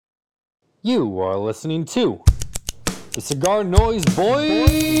You are listening to the Cigar Noise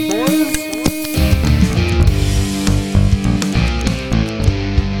Boys.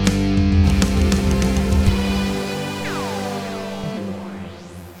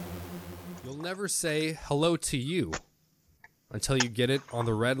 You'll never say hello to you until you get it on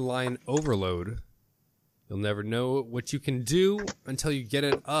the red line overload. You'll never know what you can do until you get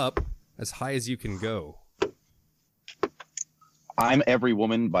it up as high as you can go. I'm Every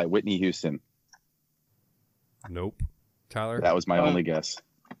Woman by Whitney Houston. Nope. Tyler? That was my only guess.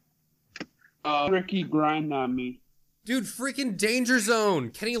 Ricky Grind on Me. Dude, freaking Danger Zone.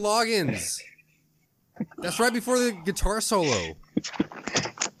 Kenny Loggins. That's right before the guitar solo.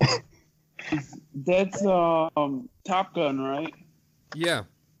 That's Top Gun, right? Yeah.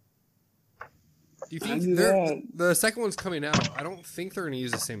 Do you I think knew that. the second one's coming out? I don't think they're going to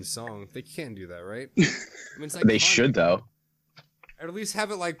use the same song. They can't do that, right? I mean, it's They should, though. Or at least have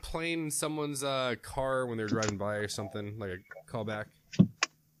it like playing in someone's car when they're driving by or something, like a callback.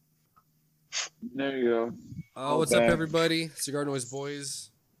 There you go. What's up, everybody? Cigar Noise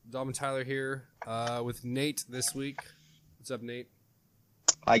Boys. Dom and Tyler here with Nate this week. What's up, Nate?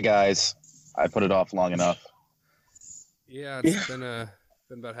 Hi, guys. I put it off long enough. Yeah, it's been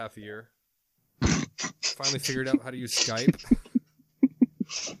about half a year. Finally figured out how to use Skype.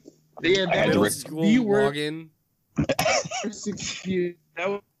 Yeah, I had to Middle rec- school you were- login.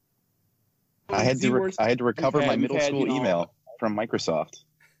 I had to recover my middle school you know, email from Microsoft.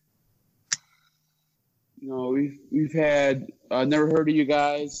 You know, we've had never heard of you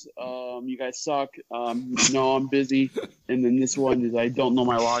guys. You guys suck. No, I'm busy. And then this one is I don't know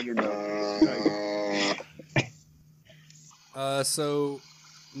my login. So,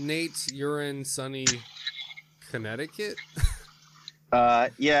 Nate, you're in sunny Connecticut?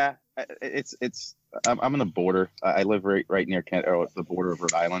 Yeah, it's. I'm on the border. I live right near the border of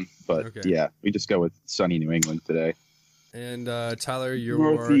Rhode Island. But Okay. yeah, we just go with sunny New England today. And Tyler, you're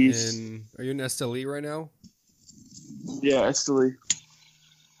Northeast. are you in SLE right now? Yeah, Esteli.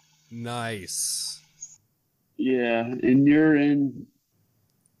 Nice. Yeah, and you're in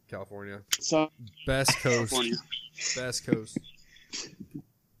California. South Best coast. California. Best coast.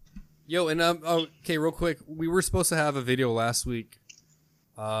 Yo, and okay, real quick, we were supposed to have a video last week.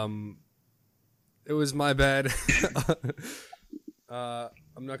 It was my bad. I'm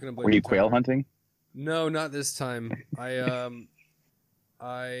not gonna blame. Were you Tyler. quail hunting? No, not this time. I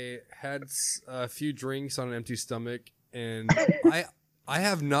had a few drinks on an empty stomach, and I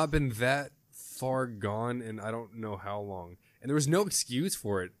have not been that far gone, and I don't know how long. And there was no excuse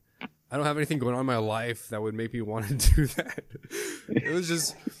for it. I don't have anything going on in my life that would make me want to do that. It was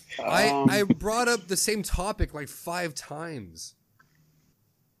just I brought up the same topic like 5 times.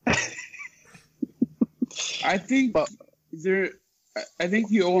 I think I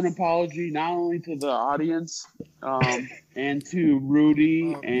think you owe an apology not only to the audience, and to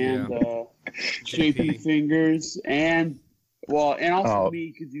Rudy and JP Fingers and also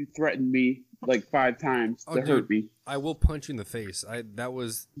me because you threatened me like 5 times to hurt me. I will punch you in the face. That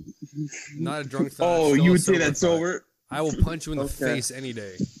was not a drunk thought. Oh, still you a would say sober that thought. sober? I will punch you in the Okay. face any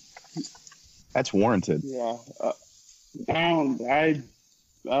day. That's warranted. Yeah.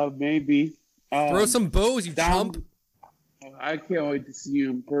 Maybe. Throw some bows, you down- chump. I can't wait to see you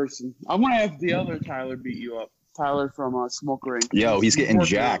in person. I'm gonna have the other Tyler beat you up. Tyler from Smoke Ring. Yo, he's getting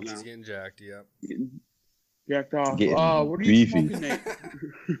working out jacked. now. He's getting jacked, yeah. Getting jacked off. Getting What are you beefy. smoking, Nate?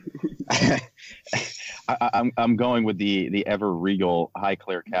 I'm going with the ever regal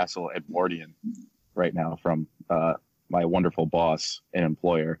Highclere Castle Edwardian right now from my wonderful boss and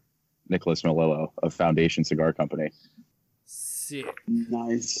employer, Nicholas Melillo of Foundation Cigar Company. Sick.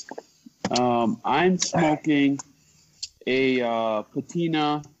 Nice. I'm smoking a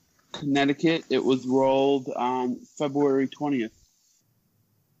Patina, Connecticut. It was rolled on February 20th.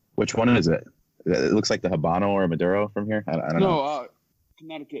 Which one is it? It looks like the Habano or a Maduro from here. I don't know. No,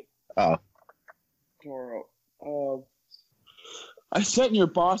 Connecticut. Oh, Toro. I sent your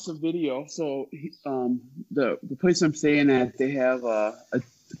boss a video. So the place I'm staying at, they have a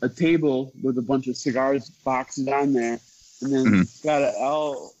table with a bunch of cigars boxes on there, and then it's got an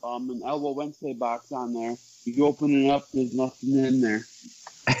Elbow Wednesday box on there. You open it up, there's nothing in there.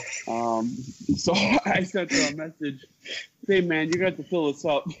 So I sent her a message. Hey man, you got to fill this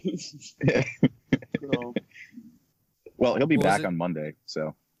up. So, well, he'll be What was back it? on Monday.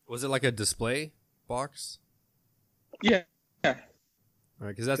 So Was it like a display box? yeah. All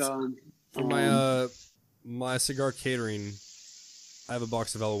right, because that's for my my cigar catering. I have a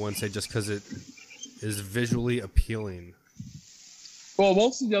box of Ella Wednesday just because it is visually appealing. Well,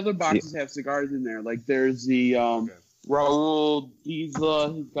 most of the other boxes have cigars in there. Like there's the Raul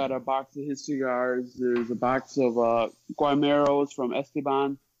Diesla, he's got a box of his cigars. There's a box of Guaymeros from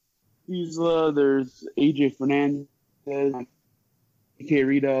Esteban Diesla. There's AJ Fernandez,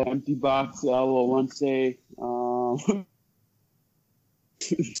 Rita, empty box, Alo Once.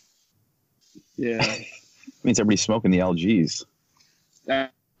 Yeah. Means everybody's smoking the LGs. I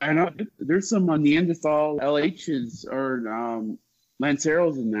know there's some Neanderthal LHs or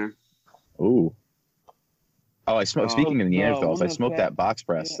Lanceros in there. Ooh. Oh, I smoked. Speaking of Neanderthals, I smoked that box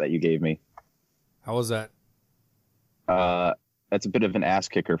press that you gave me. How was that? That's a bit of an ass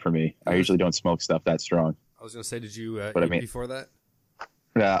kicker for me. I usually don't smoke stuff that strong. I was gonna say, did you eat before that?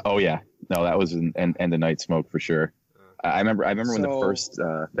 Oh yeah, no, that was an end of night smoke for sure. I remember when the first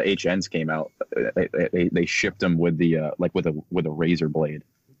the HNs came out. They shipped them with the with a razor blade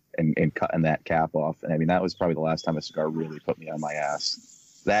and cutting that cap off. And I mean that was probably the last time a cigar really put me on my ass.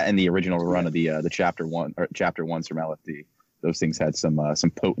 That and the original run of the chapter ones from LFD. Those things had some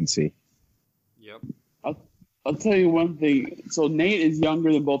potency. Yep. I'll tell you one thing. So Nate is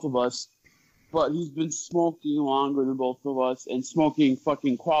younger than both of us, but he's been smoking longer than both of us and smoking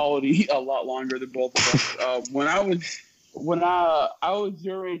fucking quality a lot longer than both of us. When I was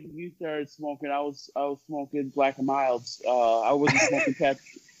your age and you started smoking, I was smoking Black and Milds. I wasn't smoking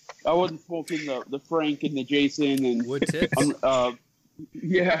I wasn't smoking the Frank and the Jason and wood tips.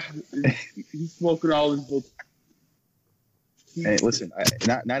 Yeah, he's smoking all his books. Hey, listen,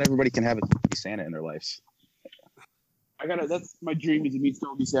 not everybody can have a Santa in their lives. That's my dream, is to meet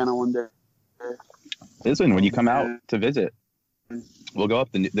Stogie Santa one day. Listen, when you come out to visit, we'll go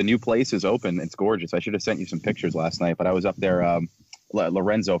up. The new place is open. It's gorgeous. I should have sent you some pictures last night, but I was up there.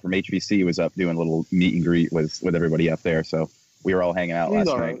 Lorenzo from HBC was up doing a little meet and greet with everybody up there. So we were all hanging out last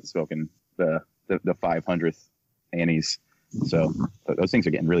night, smoking the 500th Annie's. So those things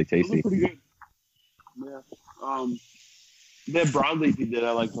are getting really tasty. Pretty good. Yeah. That broadleaf he did,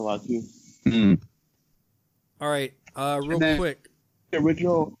 I liked a lot too. Mm. All right. Real quick. The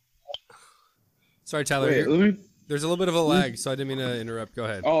original. Sorry, Tyler. Wait, there's a little bit of a lag, so I didn't mean to interrupt. Go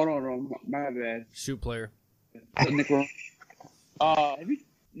ahead. Oh no, my bad. Shoot, player. Nate,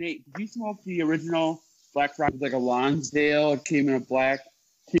 did you smoke the original Black Friday? Like a Lonsdale. It came in a black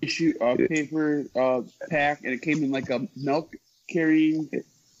tissue paper pack, and it came in like a milk carrying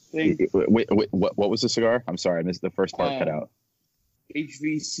thing. Wait, what was the cigar? I'm sorry, I missed the first part. Cut out.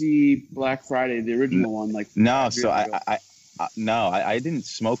 HVC Black Friday, the original one. I didn't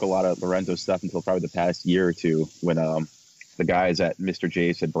smoke a lot of Lorenzo stuff until probably the past year or two when the guys at Mr.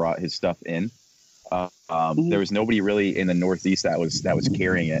 J's had brought his stuff in. There was nobody really in the Northeast that was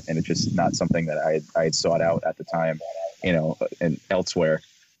carrying it, and it's just not something that I had sought out at the time, and elsewhere.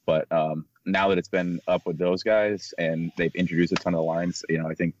 But now that it's been up with those guys and they've introduced a ton of lines,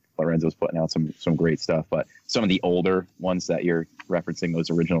 I think Lorenzo's putting out some great stuff. But some of the older ones that you're referencing, those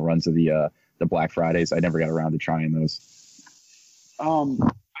original runs of the Black Fridays, I never got around to trying those. I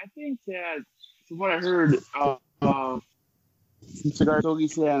think that from what I heard, from Cigar Stogie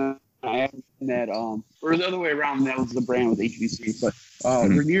Santa, that or the other way around, that was the brand with HBC. But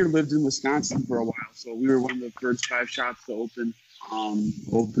Rainier lived in Wisconsin for a while, so we were one of the first 5 shops to open them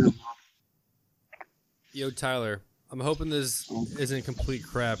up. Yo, Tyler, I'm hoping this isn't complete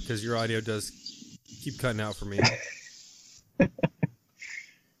crap because your audio does keep cutting out for me. How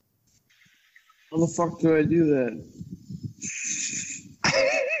the fuck do I do that?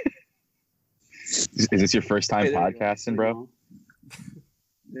 Is this your first time podcasting, bro?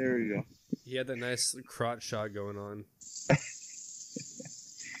 There we go. He had that nice crotch shot going on. I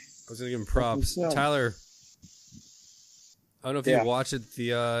was gonna give him props. Tyler, I don't know if you watched it.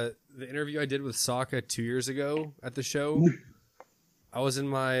 The interview I did with Sokka 2 years ago at the show. I was in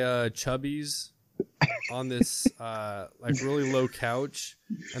my chubbies on this really low couch,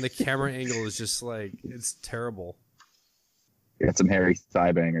 and the camera angle is just it's terrible. You got some hairy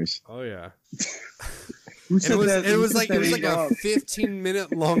thigh bangers. Oh yeah. It was like a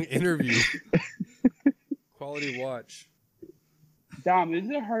 15-minute long interview. Quality watch. Dom, is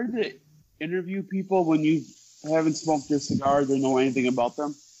it hard to interview people when you haven't smoked their cigars or know anything about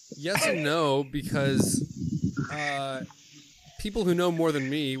them? Yes and no, because people who know more than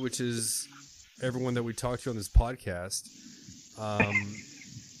me, which is everyone that we talk to on this podcast,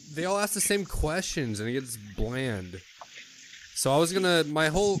 they all ask the same questions and it gets bland. So my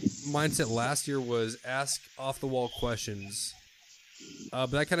whole mindset last year was ask off-the-wall questions.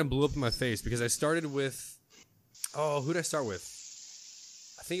 But that kind of blew up in my face because I started with, who did I start with?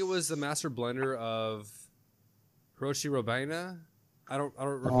 I think it was the master blender of Hiroshi Robaina. I don't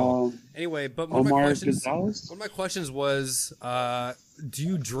recall. Anyway, but one Omar of Gonzalez? my questions was, do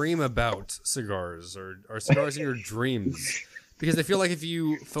you dream about cigars, or are cigars in your dreams? Because I feel like if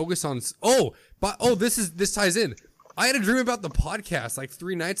you focus on this ties in. I had a dream about the podcast like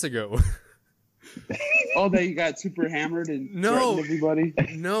 3 nights ago. Oh, that you got super hammered and No. threatened everybody?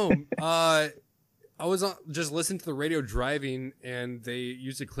 No, I was just listening to the radio driving, and they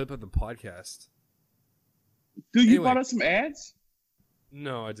used a clip of the podcast. Dude, you Anyway. bought us some ads?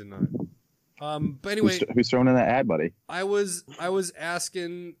 No, I did not. But anyway, Who's throwing in that ad, buddy? I was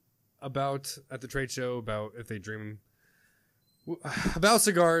asking about at the trade show about if they dream about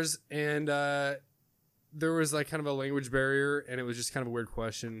cigars, and there was like kind of a language barrier, and it was just kind of a weird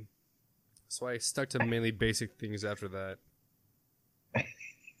question. So I stuck to mainly basic things after that.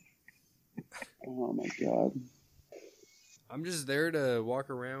 Oh my god. I'm just there to walk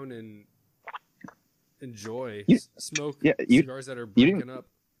around and enjoy, smoke cigars that are breaking up.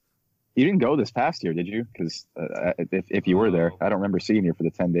 You didn't go this past year, did you? Because if you were there, I don't remember seeing you for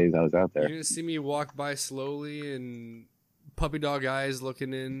the 10 days I was out there. You didn't see me walk by slowly and puppy dog eyes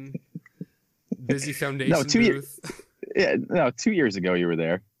looking in. Busy foundation No, 2 booth. years. Yeah, no, 2 years ago you were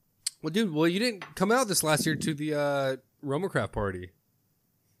there. Well, dude, you didn't come out this last year to the Romacraft party.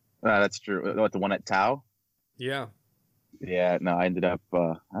 That's true. What, the one at Tao? Yeah. Yeah, no, I ended up,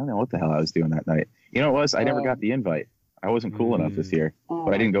 I don't know what the hell I was doing that night. You know what it was? I never got the invite. I wasn't cool enough this year. Oh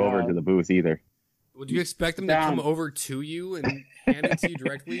But I didn't go my over God. to the booth either. Well, do you expect them to come over to you and hand it to you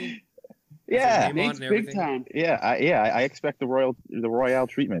directly? Yeah. Name on Nate's and big everything? time. I expect the Royale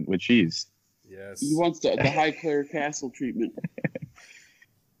treatment with cheese. Yes. He wants the Highclere Castle treatment.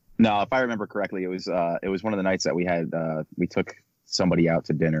 No, if I remember correctly, it was one of the nights that we had we took somebody out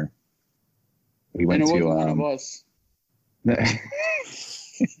to dinner. We went And it to wasn't one of us.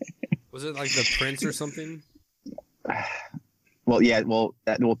 Was it like the Prince or something? Well, yeah. Well,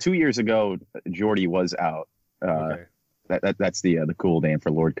 2 years ago, Jordy was out. Okay. That's the cool name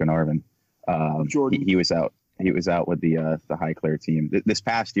for Lord Carnarvon. Jordan. He was out. He was out with the Highclere team. This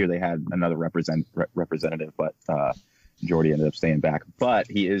past year, they had another representative, but Jordy ended up staying back. But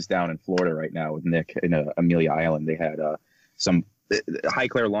he is down in Florida right now with Nick in Amelia Island. They had some.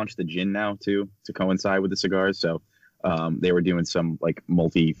 Highclere launched the gin now too to coincide with the cigars. So they were doing some like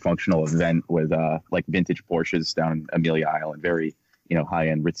multifunctional event with like vintage Porsches down in Amelia Island. Very high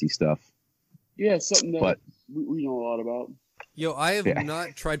end ritzy stuff. Yeah, something that But- we know a lot about. Yo, I have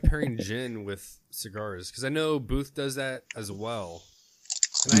not tried pairing gin with cigars because I know Booth does that as well.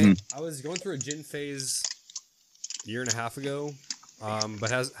 And I was going through a gin phase a year and a half ago,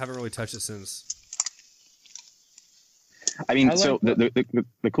 but haven't really touched it since. I mean, I so like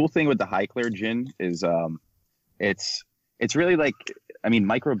the cool thing with the Highclere gin is it's really like, I mean,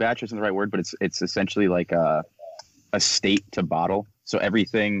 micro batch isn't the right word, but it's essentially like a state to bottle. So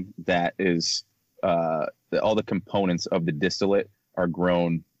everything that is all the components of the distillate are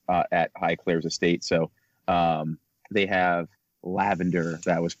grown at Highclere's estate. So they have lavender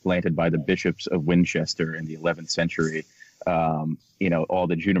that was planted by the bishops of Winchester in the 11th century. All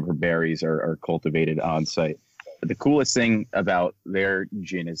the juniper berries are cultivated on site. But the coolest thing about their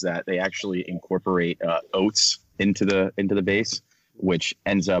gin is that they actually incorporate oats into the base, which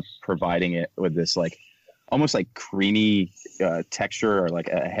ends up providing it with this like almost like creamy texture or like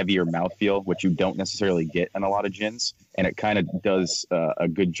a heavier mouthfeel, which you don't necessarily get in a lot of gins. And it kind of does a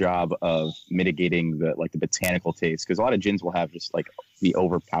good job of mitigating the botanical taste, because a lot of gins will have just like the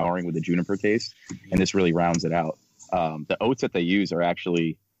overpowering with the juniper taste, and this really rounds it out. The oats that they use are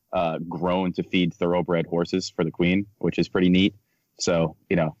actually grown to feed thoroughbred horses for the queen, which is pretty neat. So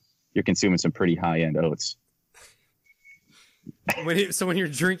you're consuming some pretty high-end oats. When you're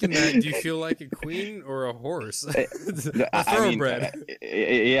drinking that, do you feel like a queen or a horse? A thoroughbred.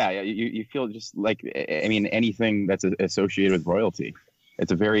 You feel just like, I mean, anything that's associated with royalty.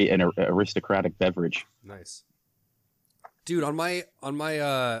 It's a very aristocratic beverage. Nice, dude. On my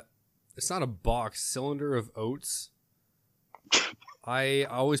it's not a box, cylinder of oats. I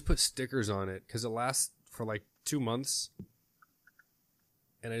always put stickers on it because it lasts for like 2 months.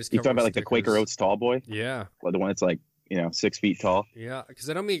 And I just You talking about like the Quaker Oats tall boy? Yeah, Well, the one that's like 6 feet tall. yeah. Because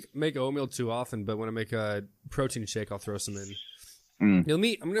I don't make oatmeal too often, but when I make a protein shake, I'll throw some in. I'm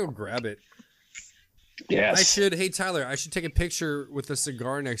gonna go grab it. Yes. Hey Tyler, I should take a picture with a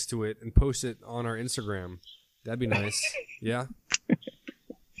cigar next to it and post it on our Instagram. That'd be nice. Yeah.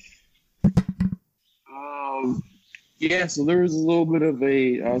 Yeah, so there was a little bit of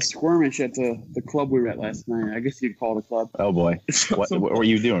a skirmish at the club we were at last night. I guess you'd call it a club. Oh boy. What were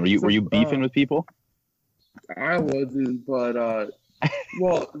you doing? Were you beefing with people? I wasn't, but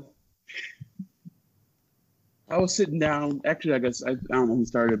well, I was sitting down. Actually, I don't know who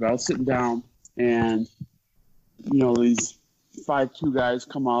started, but I was sitting down, and these 5'2" guys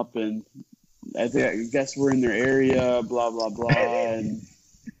come up, and I guess we're in their area, blah blah blah,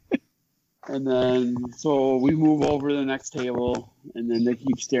 and then so we move over to the next table, and then they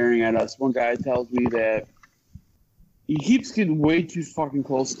keep staring at us. One guy tells me that he keeps getting way too fucking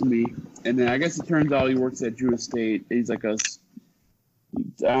close to me, and then I guess it turns out he works at Drew Estate. He's like I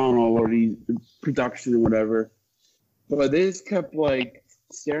don't know what production or whatever, but they just kept like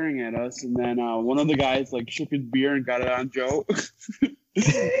staring at us, and then one of the guys like shook his beer and got it on Joe,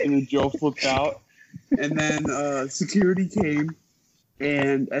 and then Joe flipped out, and then security came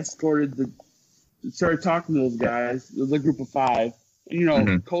and started talking to those guys. It was a group of 5.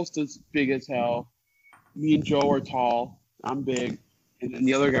 Costa's big as hell. Me and Joe are tall. I'm big. And then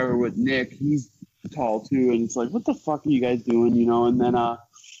the other guy we're with, Nick, he's tall too. And it's like, what the fuck are you guys doing? And then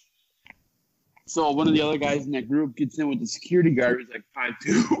so one of the other guys in that group gets in with the security guard who's like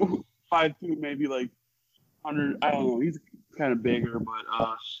 5'2", 5'2", maybe like 100. I don't know. He's kind of bigger, but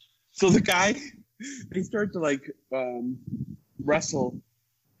so the guy, they start to like wrestle,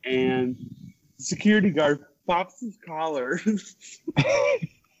 and the security guard pops his collar and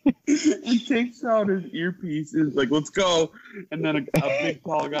takes out his earpiece and is like, let's go. And then a big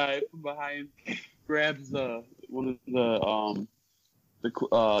tall guy from behind grabs one of the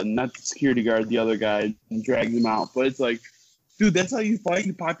not the security guard, the other guy, and drags him out. But it's like, dude, that's how you fight?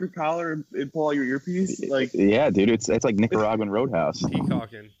 You pop your collar and pull out your earpiece? Like, yeah, dude, it's like Nicaraguan Roadhouse.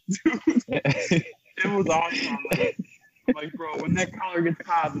 Peacocking. It was awesome. Like, bro, when that collar gets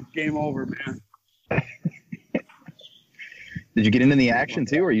popped, it's game over, man. Did you get into the action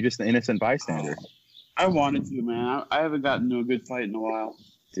too, or are you just an innocent bystander? I wanted to, man. I haven't gotten into a good fight in a while.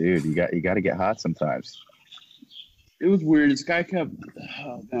 Dude, you got to get hot sometimes. It was weird. This guy kept.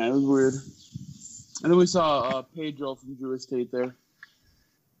 Oh, man, it was weird. And then we saw Pedro from Drew Estate there.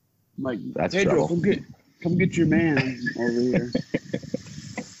 I'm like, that's Pedro, trouble. come get your man over here.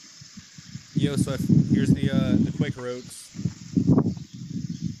 Yo, so here's the Quaker Oats.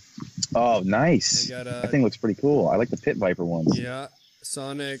 Oh, nice. That thing looks pretty cool. I like the Pit Viper ones. Yeah,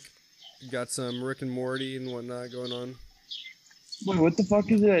 Sonic. Got some Rick and Morty and whatnot going on. Wait, what the fuck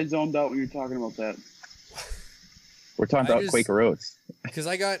is it? I zoned out when you were talking about that. We're talking about Quaker Oats. Because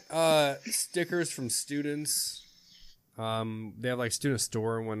I got stickers from students. They have like student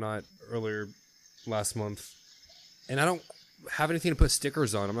store and whatnot earlier last month. And I don't have anything to put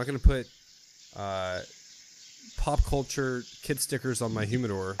stickers on. I'm not going to put pop culture kid stickers on my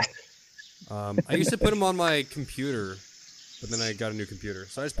humidor. I used to put them on my computer, but then I got a new computer.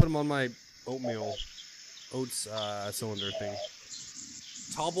 So I just put them on my oats cylinder thing.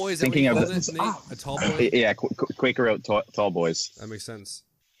 Tall boy, is that Thinking what you of called it, Nate? A tall boy? Yeah, Quaker Oat tall boys. That makes sense.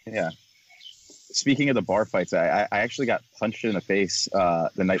 Yeah. Speaking of the bar fights, I actually got punched in the face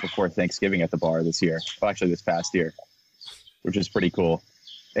the night before Thanksgiving at the bar this year. Well, actually, this past year, which is pretty cool.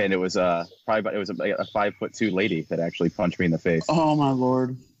 And it was a 5'2" lady that actually punched me in the face. Oh my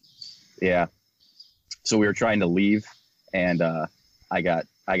Lord. Yeah. So we were trying to leave, and I got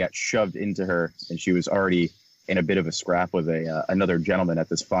shoved into her, and she was already in a bit of a scrap with another gentleman at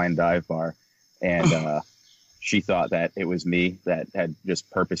this fine dive bar, and she thought that it was me that had just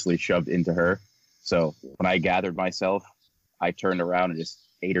purposely shoved into her. So when I gathered myself, I turned around and just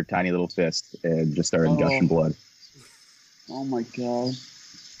ate her tiny little fist and just started gushing blood. Oh my God.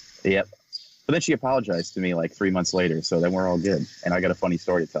 Yep. But then she apologized to me like 3 months later, so then we're all good. And I got a funny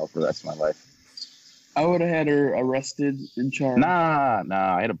story to tell for the rest of my life. I would have had her arrested and charged. Nah,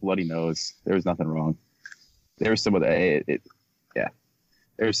 I had a bloody nose. There was nothing wrong. There was somebody, yeah.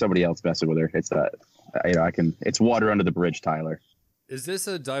 There was somebody else messing with her. It's it's water under the bridge, Tyler. Is this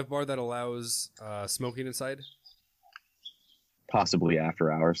a dive bar that allows smoking inside? Possibly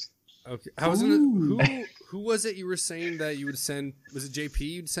after hours. Okay. How was it? Who was it you were saying that you would send? Was it JP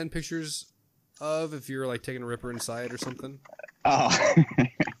you'd send pictures of if you were like taking a ripper inside or something? Oh,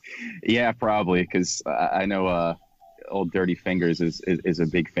 yeah, probably, because I know old Dirty Fingers is a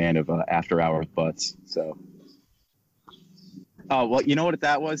big fan of after hours butts. So, oh well, you know what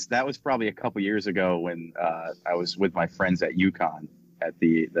that was? That was probably a couple years ago when I was with my friends at UConn at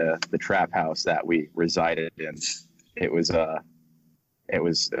the trap house that we resided in. It was a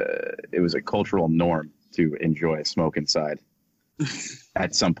cultural norm to enjoy smoke inside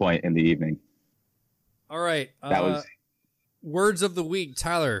at some point in the evening. All right. That was words of the week.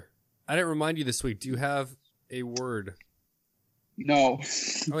 Tyler, I didn't remind you this week. Do you have a word? No. All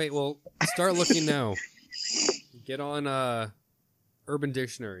right. Well, start looking now. Get on Urban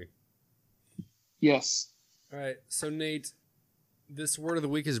Dictionary. Yes. All right. So, Nate, This word of the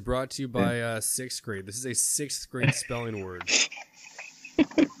week is brought to you by sixth grade. This is a sixth grade spelling word.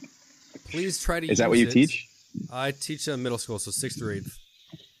 Please try to use it. Is that what you teach? I teach middle school, so 6th through 8th.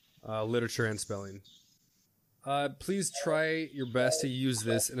 Literature and spelling. Please try your best to use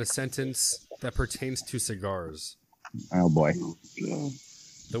this in a sentence that pertains to cigars. Oh, boy.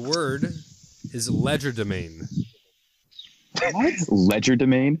 The word is legerdemain. What?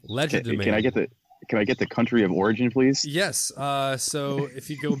 Legerdemain? Legerdemain. Can I get the country of origin, please? Yes. So if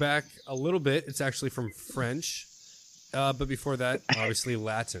you go back a little bit, it's actually from French. But before that, obviously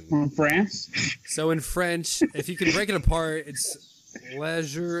Latin. From France? So in French, if you can break it apart, it's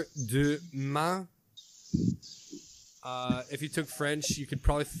legerdemain. If you took French, you could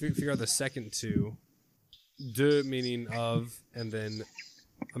probably figure out the second two. De meaning of, and then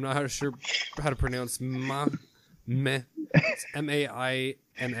I'm not sure how to pronounce ma, meh. It's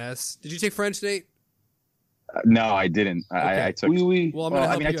M-A-I-N-S. Did you take French, Nate? No, I didn't. Okay. I took. Well, I'm gonna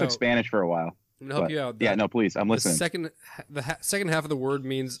help you I took out. Spanish for a while. I'm gonna help you out. Yeah, no, please. I'm listening. The second half of the word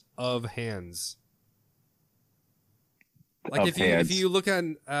means of hands. Like Of hands. if you look at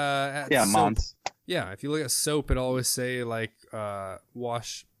soap, months. Yeah, if you look at soap, it'll always say like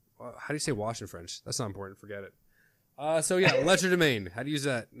wash. How do you say wash in French? That's not important. Forget it. So yeah, legerdemain. How do you use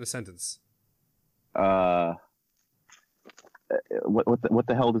that in a sentence? What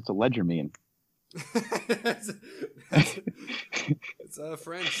the hell does a ledger mean? it's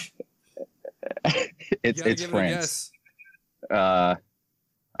French. It's France. I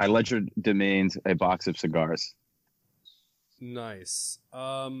legerdemained a box of cigars. Nice.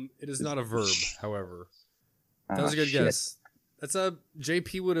 It is not a verb, however. That Oh, was a good shit. guess. That's a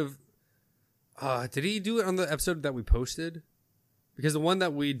JP would have. Did he do it on the episode that we posted? Because the one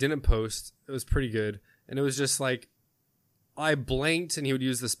that we didn't post, it was pretty good, and it was just like I blanked, and he would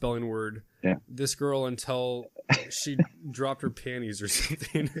use the spelling word. Yeah. This girl until she dropped her panties or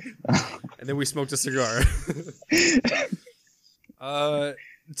something, and then we smoked a cigar.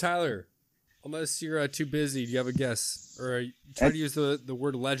 Tyler, unless you're too busy, do you have a guess, or try to use the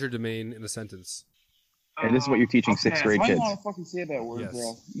word legerdemain in a sentence? And this is what you're teaching sixth grade I kids. don't want to fucking say that word, Yes.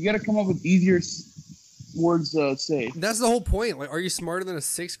 bro. You got to come up with easier words to say. That's the whole point. Like, are you smarter than a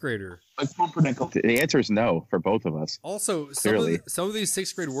sixth grader? Like pumpernickel. The answer is no for both of us. Also, Clearly. some of these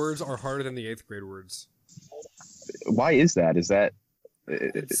sixth grade words are harder than the eighth grade words. Why is that? Is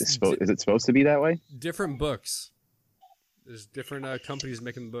it supposed to be that way? Different books. There's different companies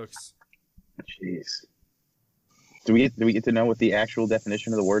making books. Jeez. Do we get to know what the actual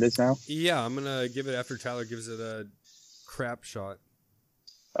definition of the word is now? Yeah, I'm gonna give it after Tyler gives it a crap shot.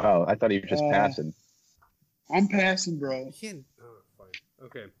 Oh, I thought he was just passing. I'm passing, bro. You can't. Oh, fine.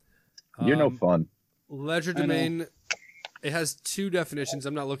 Okay. You're no fun. Legerdemain. It has two definitions.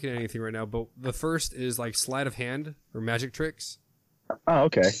 I'm not looking at anything right now, but the first is like sleight of hand or magic tricks, Oh,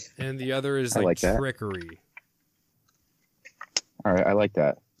 okay. and the other is I like like that. trickery. All right, I like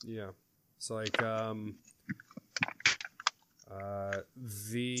that. Yeah. So like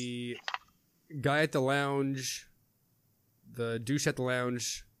the guy at the lounge, the douche at the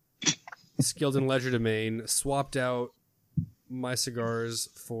lounge, skilled in legerdemain, swapped out my cigars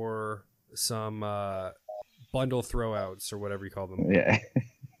for some bundle throwouts or whatever you call them. Yeah.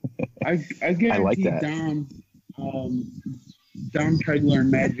 I guarantee I like that. Don tried to learn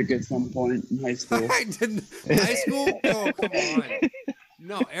magic at some point in high school. I didn't. High school? Oh, come on.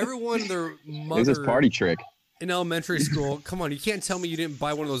 No, everyone, their mother. It was his party trick. In elementary school, come on, you can't tell me you didn't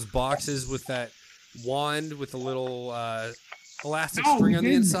buy one of those boxes with that wand with a little elastic No, string we on the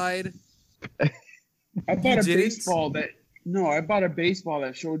didn't. inside. I bought You a didn't? baseball I bought a baseball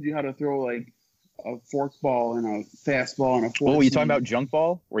that showed you how to throw like a forkball and a fastball and a four. Oh, you talking about junk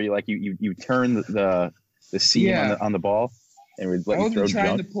ball, where you turn the seam Yeah. on the ball, and we'd I let you throw wasn't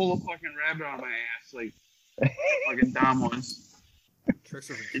trying junk. to pull a fucking rabbit on my ass like fucking Dom was. Tricks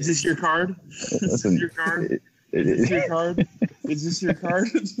are for Is kids. this your card? Is this Listen, your card? it- Is this your card? Is this your card?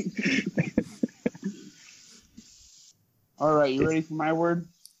 All right, you ready for my word?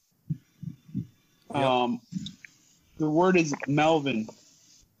 Yep. The word is Melvin,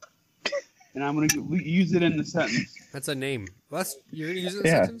 and I'm gonna use it in the sentence. That's a name. You're gonna use it in a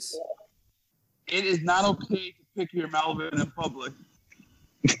Yeah. sentence? It is not okay to pick your Melvin in public.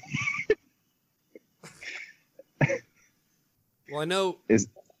 Well, I know Is-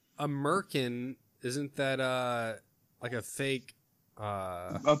 a merkin, isn't that like a fake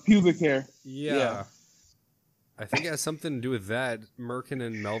A pubic hair. yeah. Yeah. I think it has something to do with that. Merkin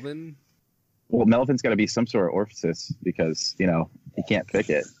and Melvin. Well, Melvin's got to be some sort of orifice because you can't pick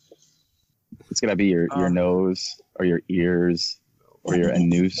it. It's got to be your nose or your ears or your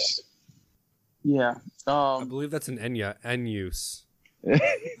anus. Yeah. I believe that's an N use. You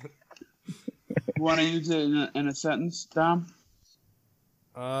want to use it in a sentence, Dom?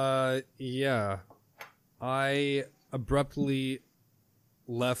 Yeah. I abruptly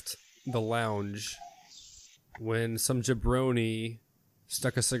left the lounge when some jabroni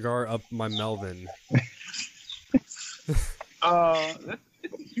stuck a cigar up my Melvin.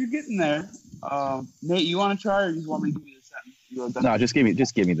 You're getting there. Nate, you want to try, or you just want me to give you the sentence? No, just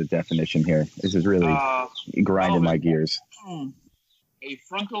give me the definition here. This is really grinding my gears. A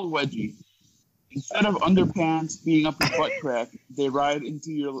frontal wedgie. Instead of underpants being up your butt crack, they ride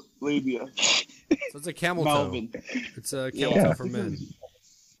into your labia. So it's a camel toe. It's a camel toe for men.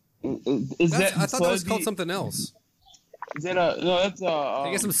 I thought that was called something else. Is that a... No, that's a... Can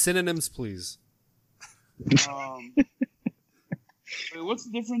I get some synonyms, please? Wait, what's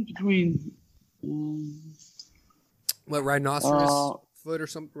the difference between... What, rhinoceros foot or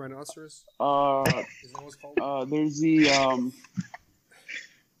something? Rhinoceros? Is that what it's called? There's the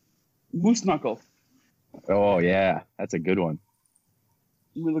moose knuckle. Oh yeah, that's a good one.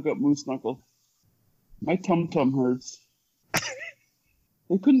 Let me look up moose knuckle. My tum hurts.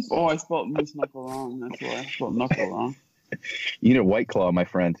 They couldn't. Oh, I spelled moose knuckle wrong. That's why I spelled knuckle wrong. You need a White Claw, my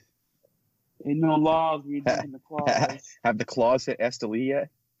friend. Ain't no laws. We're drinking the claws. Have the claws hit Esteli yet?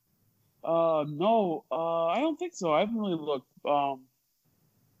 No. I don't think so. I haven't really looked. I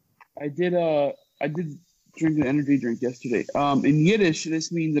did drink an energy drink yesterday. In Yiddish,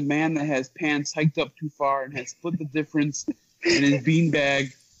 this means a man that has pants hiked up too far and has split the difference in his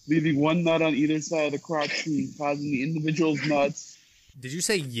beanbag, leaving one nut on either side of the crotch seam, causing the individual's nuts. Did you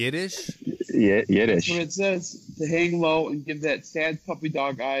say Yiddish? Yeah, Yiddish. That's what it says. To hang low and give that sad puppy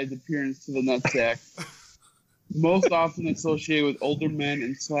dog eyes appearance to the nutsack. Most often associated with older men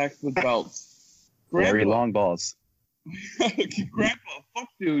and slacks with belts. Very long balls. Grandpa, fuck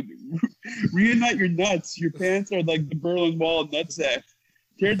dude. Reunite your nuts. Your pants are like the Berlin Wall nutsack.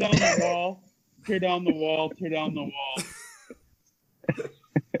 Tear down the wall. Tear down the wall. Tear down the wall.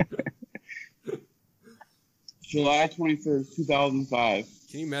 July 21st, 2005.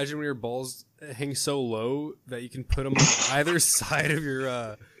 Can you imagine when your balls hang so low that you can put them on either side of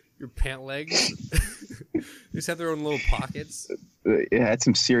your pant legs? They just have their own little pockets. It had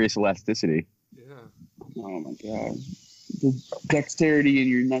some serious elasticity. Yeah. Oh my god. The dexterity in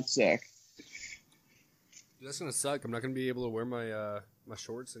your nutsack. That's gonna suck. I'm not gonna be able to wear my my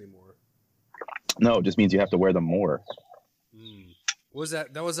shorts anymore. No, it just means you have to wear them more. What was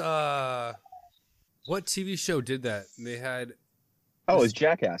that? That was what TV show did that? And they had. Oh, it's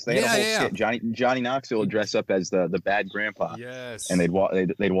Jackass. They had a whole skit. Johnny Knoxville would dress up as the bad grandpa. Yes. And they'd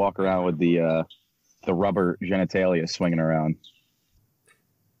walk around with the rubber genitalia swinging around.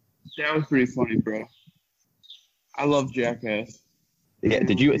 That was pretty funny, bro. I love Jackass. Yeah,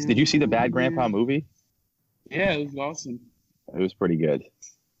 did you see the Bad Grandpa movie? Yeah, it was awesome. It was pretty good.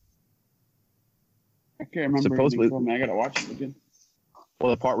 I can't remember anything from it. I gotta watch it again.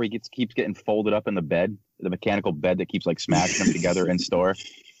 Well, the part where he keeps getting folded up in the bed, the mechanical bed that keeps like smashing them together in store.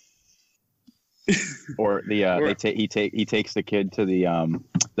 Or he takes the kid to the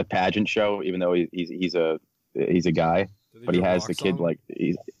pageant show, even though he's a guy, but he has the kid like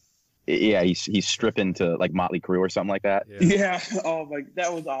he's stripping to like Motley Crue or something like that. Yeah. Oh my,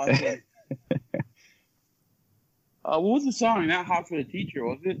 that was awesome. What was the song? Not Hot for the Teacher,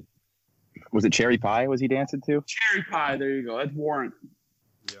 was it? Was it Cherry Pie? Was he dancing to? Cherry Pie. There you go. That's Warrant.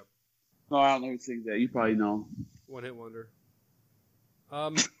 Yep. No, I don't know who sings that. You probably know. One hit wonder.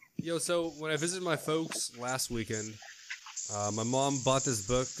 So when I visited my folks last weekend, my mom bought this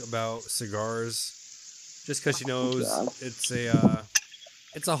book about cigars, just because she knows it's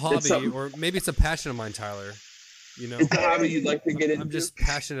a hobby, or maybe it's a passion of mine, Tyler. You know, it's a hobby you'd like to get into. I'm just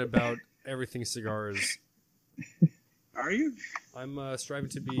passionate about everything cigars. Are you? I'm striving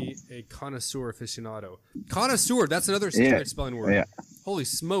to be a connoisseur aficionado. Connoisseur, that's another standard spelling word. Yeah. Holy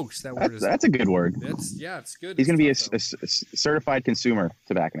smokes, that word is... That's a good word. It's good. He's going to be a certified consumer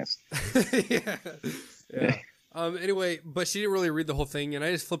tobacconist. Yeah. Anyway, but she didn't really read the whole thing, and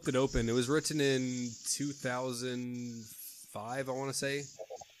I just flipped it open. It was written in 2005, I want to say.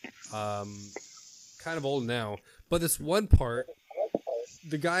 Kind of old now. But this one part,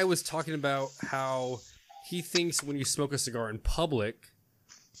 the guy was talking about how he thinks when you smoke a cigar in public,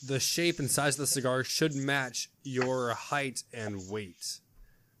 the shape and size of the cigar should match your height and weight.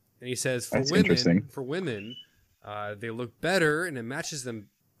 And he says for women, they look better and it matches them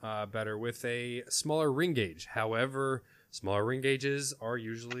better with a smaller ring gauge. However, smaller ring gauges are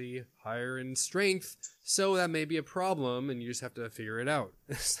usually higher in strength, so that may be a problem, and you just have to figure it out.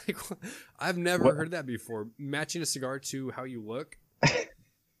 It's like, I've never heard that before. Matching a cigar to how you look.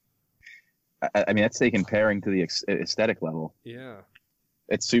 I mean, that's taken pairing to the aesthetic level. Yeah.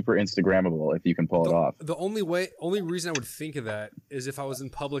 It's super Instagrammable if you can pull it off. The only reason I would think of that is if I was in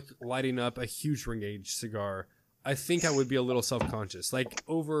public lighting up a huge ring gauge cigar. I think I would be a little self-conscious. Like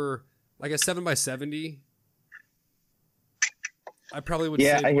over like a 7x70, I probably would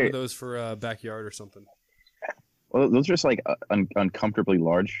save one of those for a backyard or something. Well, those are just like uncomfortably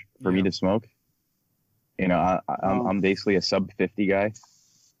large for me to smoke. You know, I'm basically a sub 50 guy.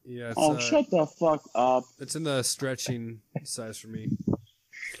 Yeah. Shut the fuck up. It's in the stretching size for me.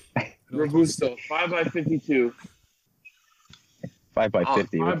 Robusto, 5x52.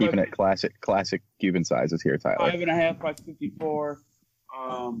 5x50. We're keeping it classic Cuban sizes here, Tyler. 5.5 by 54.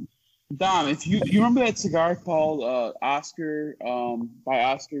 Dom, if you remember that cigar called Oscar, by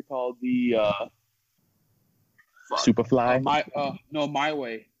Oscar, called the Superfly? My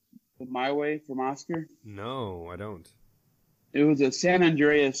Way. The My Way from Oscar. No, I don't. It was a San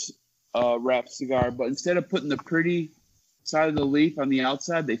Andreas wrapped cigar, but instead of putting the pretty side of the leaf on the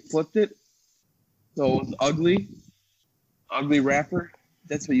outside, they flipped it. So it was ugly wrapper.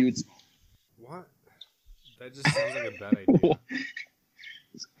 That's what you would. What? That just sounds like a bad idea.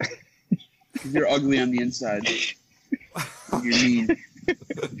 You're ugly on the inside. You're mean.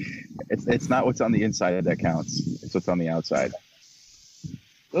 It's not what's on the inside that counts. It's what's on the outside.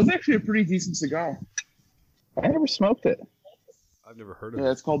 That was actually a pretty decent cigar. I never smoked it. I've never heard of it.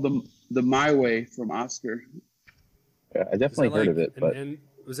 Yeah, it's called the My Way from Oscar. Yeah, I definitely heard of it, but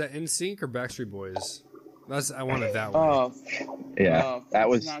was that NSYNC or Backstreet Boys? I wanted that one. That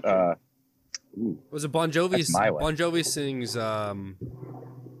was. Was it Bon Jovi? My Way. Bon Jovi sings.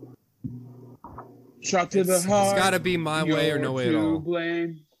 Shot to the heart. It's got to be My Way or No Way at all.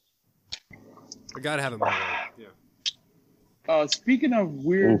 Blame. I gotta have it My Way. Yeah. Speaking of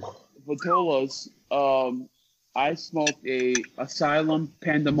weird Vitolas, I smoked a Asylum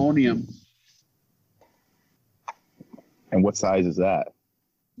Pandemonium. And what size is that?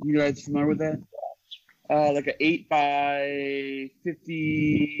 You guys familiar with that? Like an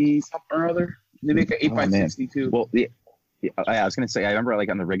 8x50 something or other. They make an 8x62. Well, I was gonna say, I remember like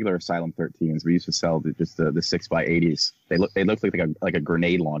on the regular Asylum 13s, we used to sell the 6x80s. They looked like a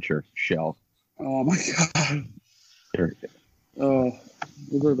grenade launcher shell. Oh my god. Sure. Oh,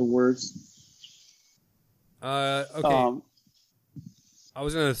 those are the worst. Okay. I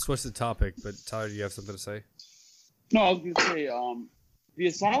was gonna switch the topic, but Tyler, do you have something to say? No, I was gonna say, the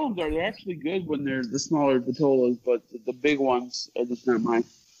Asylums they're actually good when they're the smaller Vitolas, but the big ones are just not mine.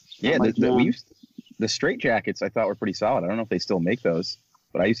 Yeah, the straight jackets I thought were pretty solid. I don't know if they still make those,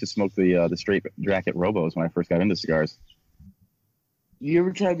 but I used to smoke the straight jacket Robos when I first got into cigars. You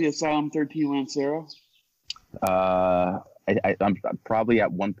ever tried the Asylum 13 Lancero? I'm probably at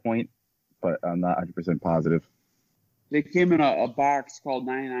one point, but I'm not 100% positive. They came in a box called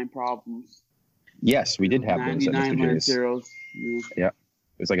 99 Problems. Yes, we did have those at Mr. J's. Lanceros. Yeah. It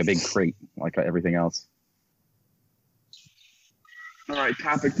was like a big crate, like everything else. All right,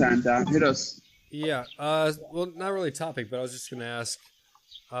 topic time, Don. Hit us. Yeah. Well, not really topic, but I was just gonna ask,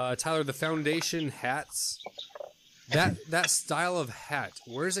 Tyler, the foundation hats. That style of hat,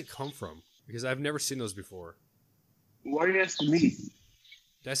 where does it come from? Because I've never seen those before. Why are you asking me?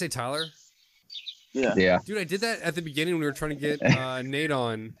 Did I say Tyler? Yeah. Dude, I did that at the beginning when we were trying to get Nate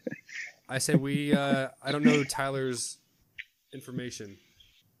on. I said I don't know Tyler's information.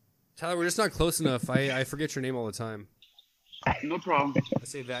 Tyler, we're just not close enough. I forget your name all the time. No problem. I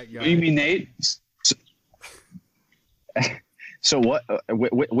say that guy. You mean Nate? So what?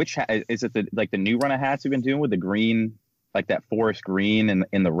 Which hat is it? The new run of hats you've been doing with the green, like that forest green and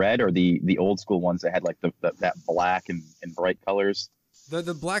in the red, or the old school ones that had like that black and bright colors?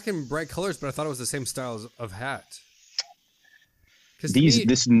 The black and bright colors, but I thought it was the same style of hat.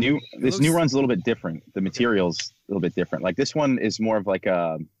 This new run's a little bit different. The material's a little bit different. Like this one is more of like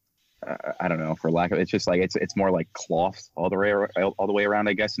a I don't know, for lack of, it's just like it's more like cloth all the way around,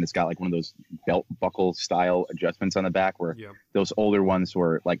 I guess, and it's got like one of those belt buckle style adjustments on the back where those older ones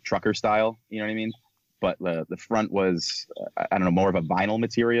were like trucker style, you know what I mean? But the front was I don't know, more of a vinyl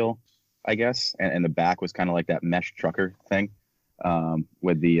material, I guess, and the back was kind of like that mesh trucker thing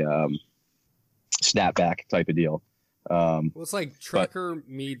with the snapback type of deal. Well, it's like trucker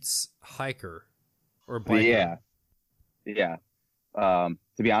meets hiker or biker. Yeah.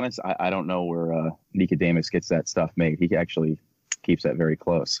 To be honest, I don't know where Nicodemus gets that stuff made. He actually keeps that very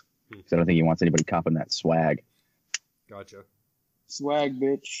close. So I don't think he wants anybody copping that swag. Gotcha. Swag,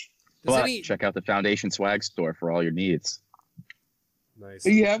 bitch. But check out the Foundation Swag store for all your needs. Nice.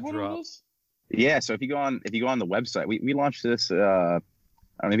 Do you have one of those? Yeah. So if you go on the website, we launched this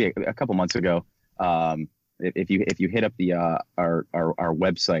maybe a couple months ago. if you hit up the our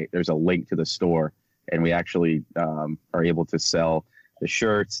website, there's a link to the store, and we actually are able to sell the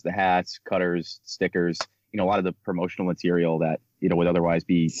shirts, the hats, cutters, stickers. A lot of the promotional material that would otherwise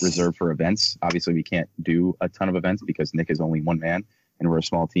be reserved for events. Obviously, we can't do a ton of events because Nick is only one man and we're a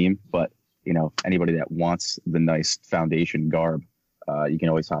small team. But anybody that wants the nice foundation garb, you can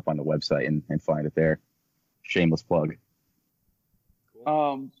always hop on the website and find it there. Shameless plug.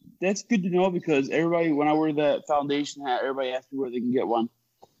 That's good to know because everybody, when I wear that foundation hat, everybody asks me where they can get one.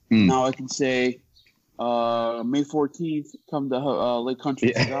 Now I can say, May 14th, come to Lake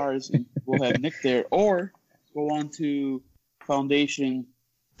Country Cigars, and we'll have Nick there. Or go on to Foundation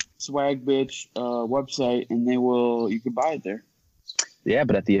Swag Bitch website, and you can buy it there. Yeah,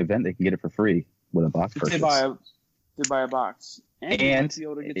 but at the event, they can get it for free with a box purchase. They buy a box. And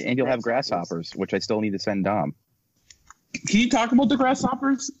you'll have grasshoppers, which I still need to send Dom. Can you talk about the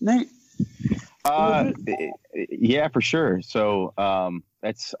grasshoppers, Nate? Yeah, for sure. So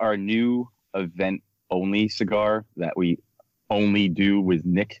that's our new event-only cigar that we only do with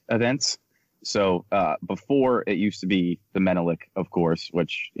Nick events. So before it used to be the Menelik, of course,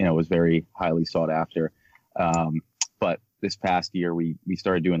 which was very highly sought after. But this past year we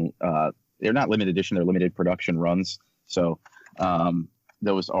started doing they're not limited edition, they're limited production runs. So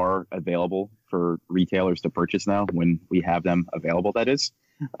those are available for retailers to purchase now when we have them available, that is.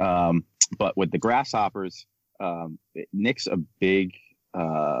 But with the grasshoppers, Nick's a big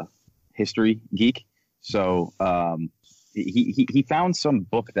history geek. So he found some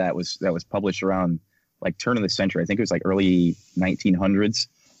book that was published around like turn of the century. I think it was like early 1900s.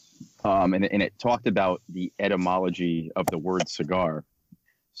 And it talked about the etymology of the word cigar.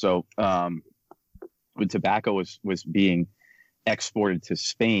 So when tobacco was being exported to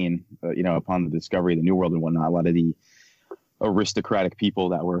Spain, upon the discovery of the New World and whatnot, a lot of the aristocratic people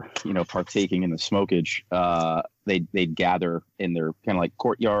that were, partaking in the smokage, they'd gather in their kind of like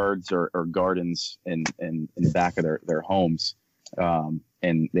courtyards or gardens in the back of their homes.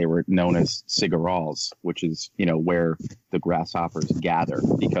 And they were known as cigarals, which is, where the grasshoppers gather,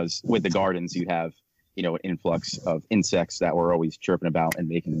 because with the gardens, you have, an influx of insects that were always chirping about and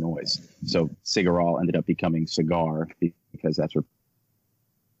making noise. So cigaral ended up becoming cigar because that's where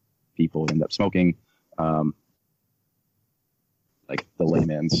people end up smoking. Like the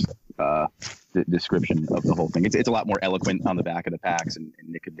layman's the description of the whole thing. It's a lot more eloquent on the back of the packs, and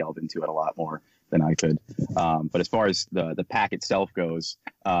Nick could delve into it a lot more than I could. But as far as the pack itself goes,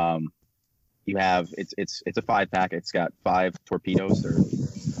 you have it's a 5-pack. It's got 5 torpedoes.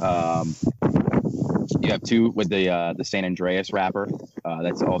 You have 2 with the San Andreas wrapper.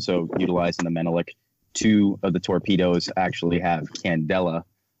 That's also utilized in the Menelik. 2 of the torpedoes actually have Candela.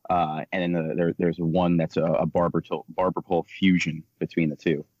 And then there's one that's a barber pole fusion between the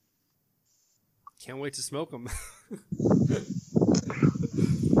 2. Can't wait to smoke them.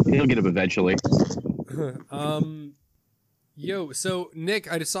 He'll get them eventually. So Nick,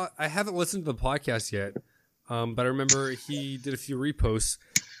 I haven't listened to the podcast yet, but I remember he did a few reposts.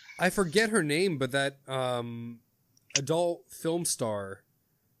 I forget her name, but that adult film star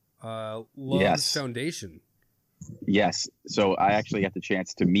loves Foundation. Yes. So I actually got the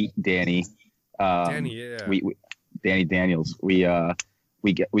chance to meet Danny. Danny Daniels. We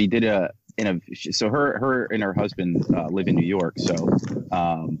did so her and her husband live in New York. So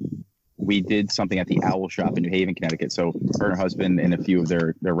we did something at the Owl Shop in New Haven, Connecticut. So her and her husband and a few of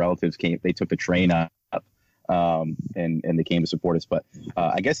their relatives came. They took the train up. And they came to support us. But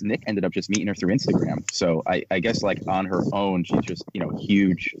I guess Nick ended up just meeting her through Instagram. So I guess like on her own, she's just,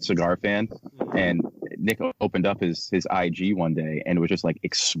 huge cigar fan. And Nick opened up his IG one day and it was just like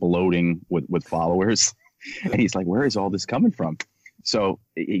exploding with followers. And he's like, where is all this coming from? So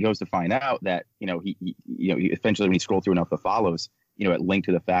he goes to find out that, he eventually when he scrolled through enough of the follows, it linked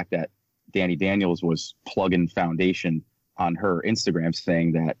to the fact that Danny Daniels was plugging Foundation on her Instagram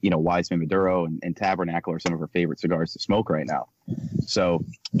saying that, Wiseman Maduro and Tabernacle are some of her favorite cigars to smoke right now. So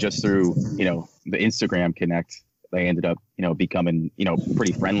just through, the Instagram connect, they ended up, becoming,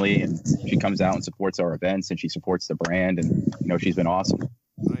 pretty friendly, and she comes out and supports our events and she supports the brand, and, she's been awesome.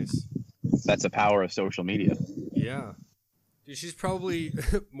 Nice. That's the power of social media. Yeah. Dude, she's probably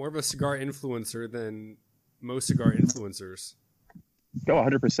more of a cigar influencer than most cigar influencers. Go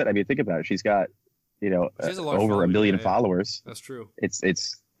 100%. I mean, think about it. She's got, over 1 million followers. That's true. I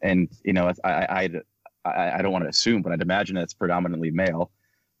don't want to assume, but I'd imagine it's predominantly male,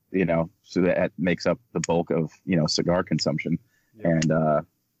 so that makes up the bulk of, cigar consumption. Yeah.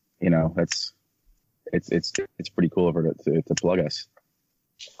 And, it's pretty cool of her to plug us.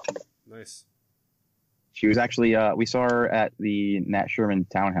 Nice. She was actually, we saw her at the Nat Sherman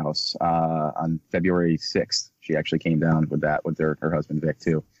Townhouse on February 6th. She actually came down with her husband Vic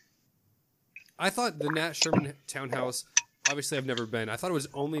too. I thought the Nat Sherman Townhouse. Obviously, I've never been. I thought it was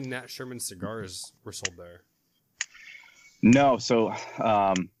only Nat Sherman cigars were sold there. No, so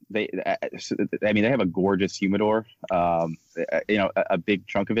they have a gorgeous humidor. A big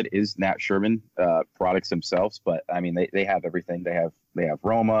chunk of it is Nat Sherman products themselves, but I mean they have everything. They have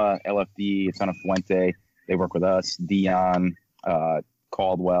Roma, LFD, a ton of Fuente. They work with us, Dion,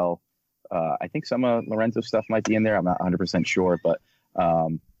 Caldwell. I think some of Lorenzo stuff might be in there. I'm not 100% sure, but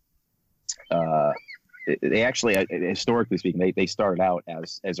they actually, historically speaking, they started out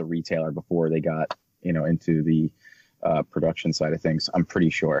as a retailer before they got into the production side of things. I'm pretty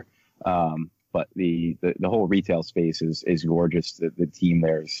sure, but the whole retail space is gorgeous. The team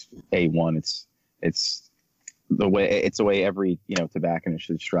there is A1. It's the way every tobacconist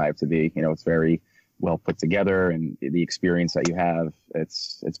should strive to be. It's very well put together, and the experience that you have,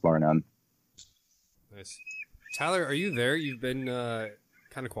 it's bar none. Nice. Tyler, are you there? You've been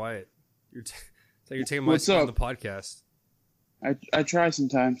kind of quiet. You're taking my spot on the podcast. I try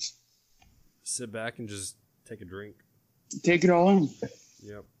sometimes. Sit back and just take a drink. Take it all in.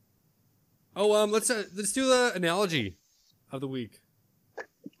 Yep. Oh, let's do the analogy of the week.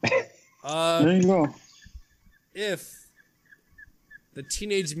 There you go. If the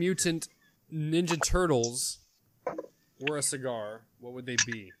Teenage Mutant Ninja Turtles were a cigar, what would they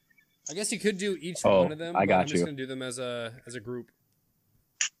be? I guess you could do each one of them. I got I'm just gonna do them as a group.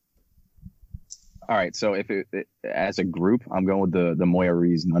 All right, so if as a group, I'm going with the Moya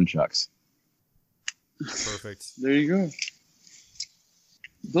Rees nunchucks. Perfect. There you go.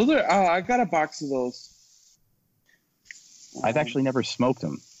 Those are. I got a box of those. I've actually never smoked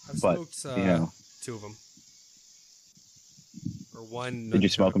them, I've smoked 2 of them, or one. Did you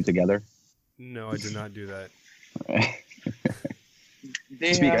smoke them together? No, I did not do that.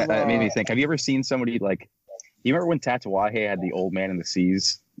 That made me think. Have you ever seen somebody like? You remember when Tatuaje had the Old Man in the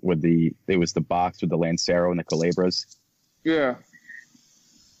Seas with it was the box with the Lancero and the Culebras? Yeah.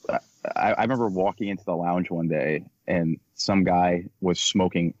 I remember walking into the lounge one day and some guy was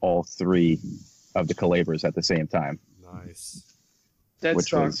smoking all 3 of the Culebras at the same time. Nice.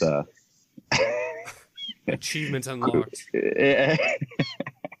 Which was achievement unlocked. It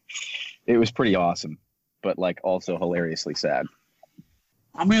was pretty awesome, but like also hilariously sad.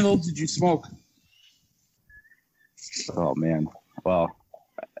 How many of those did you smoke? Oh man. Well,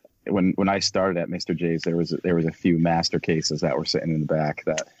 when I started at Mr. J's, there was a few master cases that were sitting in the back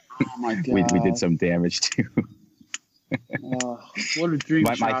that oh my God. we did some damage to. What a dream!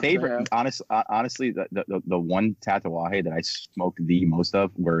 My favorite, honestly, the one Tatuaje that I smoked the most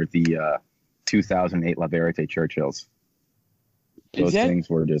of were the 2008 La Verite Churchills. Those things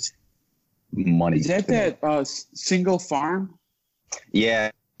were just money. Is that single farm?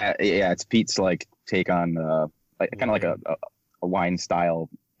 Yeah. It's Pete's like take on kind of like a wine style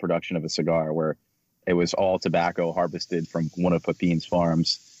production of a cigar where it was all tobacco harvested from one of Pepin's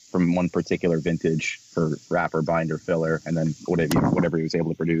farms from one particular vintage for wrapper, binder, filler, and then whatever he was able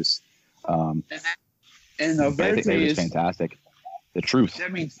to produce. And the Verite is fantastic. The truth.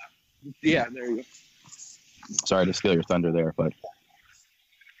 That means, yeah, there you go. Sorry to steal your thunder there, but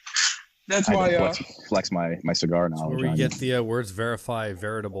that's why flex my cigar knowledge. Where we get the words verify,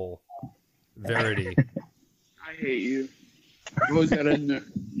 veritable, verity. I hate you. You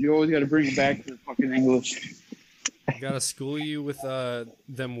always gotta bring it back to fucking English. I gotta school you with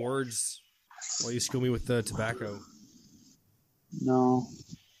them words while you school me with the tobacco. No.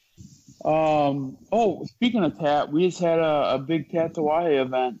 Oh, speaking of tat, we just had a big Tatuaje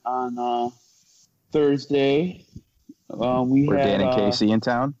event on Thursday. Were Dan and Casey in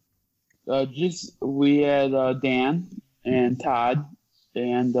town? We had Dan and Todd,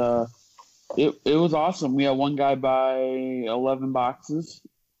 and it was awesome. We had one guy buy 11 boxes.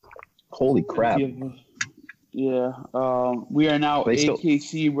 Holy crap! Yeah. We are now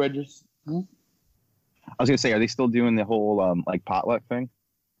AKC registered. I was gonna say, are they still doing the whole like potluck thing?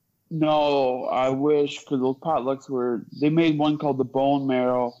 No, I wish, because those potlucks they made one called the Bone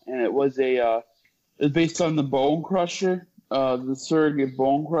Marrow, and it was it's based on the Bone Crusher, the surrogate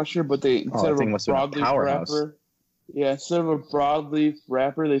Bone Crusher, but instead of a broadleaf wrapper, instead of a broadleaf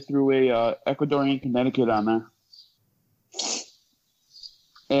wrapper, they threw a Ecuadorian Connecticut on there.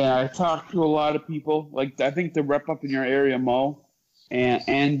 And I talked to a lot of people, like I think the rep up in your area, Mo,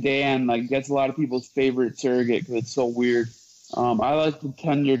 and Dan, like that's a lot of people's favorite surrogate because it's so weird. I like the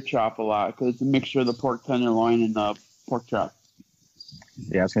tender chop a lot because it's a mixture of the pork tenderloin and the pork chop.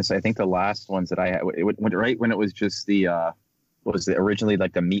 Yeah, I was gonna say, I think the last ones that I had, it went right when it was just the, what was it originally,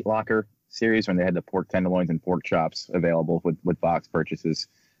 like the Meat Locker series when they had the pork tenderloins and pork chops available with box purchases.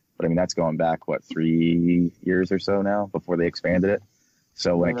 But I mean, that's going back, 3 years or so now before they expanded it.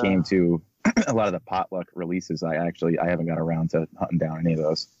 So when it came to a lot of the potluck releases, I haven't got around to hunting down any of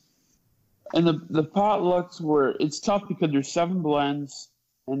those. And the potlucks it's tough because there's 7 blends,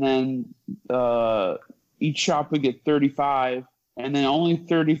 and then each shop would get 35, and then only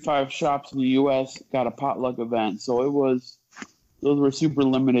 35 shops in the U.S. got a potluck event. So those were super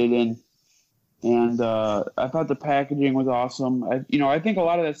limited, and I thought the packaging was awesome. I think a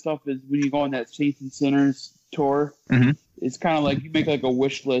lot of that stuff is when you go on that Saints and Sinners tour. Mm-hmm. It's kind of like you make like a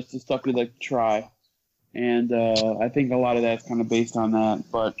wish list of stuff you'd like to try, and I think a lot of that's kind of based on that.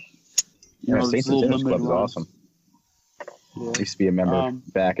 But Saints and Sinners Club is awesome. Yeah. I used to be a member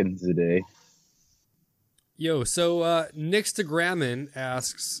back in the day. Yo, so Nick Stagraman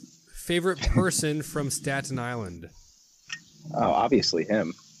asks, favorite person from Staten Island? Oh, obviously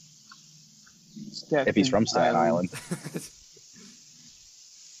him. If he's from Staten Island.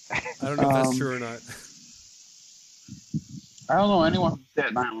 I don't know if that's true or not. I don't know anyone from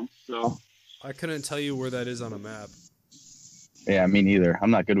Staten Island, so I couldn't tell you where that is on a map. Yeah, me neither. I'm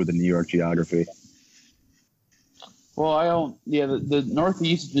not good with the New York geography. Well, I don't. Yeah, the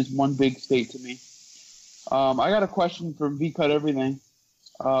Northeast is just one big state to me. I got a question from V-Cut Everything.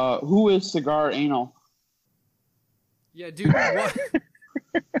 Who is Cigar Anal? Yeah, dude, what?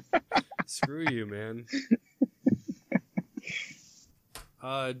 Screw you, man.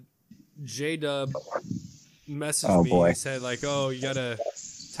 J-Dub messaged me and said, like, oh,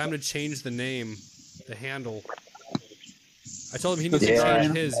 time to change the name, the handle. I told him he needs to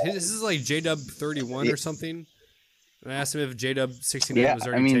change his. His is like J-Dub 31 or something. And I asked him if J-Dub 69 was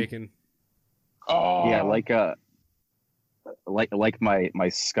already taken. Oh. Yeah, like my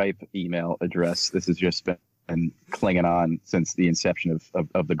Skype email address. This has just been clinging on since the inception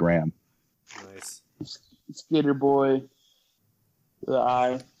of the gram. Nice. Skater boy. The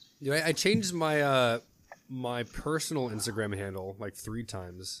eye. Yeah, I changed my my personal Instagram handle like 3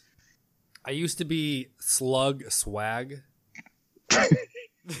 times. I used to be Slug Swag. I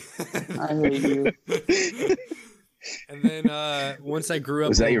hate you. And then once I grew up,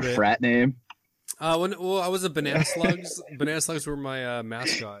 was that your frat name? I was a Banana Slugs. Banana Slugs were my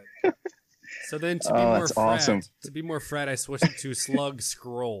mascot. So then to be more frat, I switched it to Slug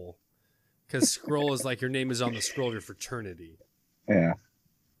Scroll, because Scroll is like your name is on the scroll of your fraternity. Yeah.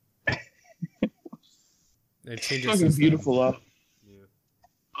 They changed it. It's beautiful out.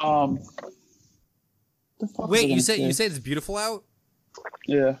 Yeah. Wait, you say it's beautiful out?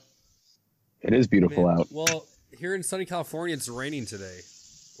 Yeah. It is beautiful out. Well, here in sunny California, it's raining today.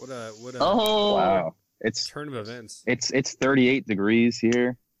 What a wow! It's turn of events. It's 38 degrees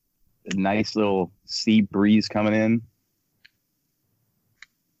here. A nice little sea breeze coming in.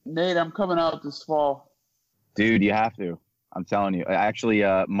 Nate, I'm coming out this fall. Dude, you have to. I'm telling you. Actually,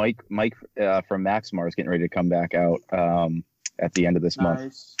 Mike from Maxmar is getting ready to come back out at the end of this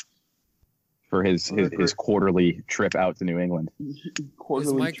month for his quarterly trip out to New England.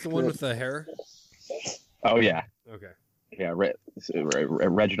 Is Mike the one with the hair? Oh yeah. Okay. Yeah,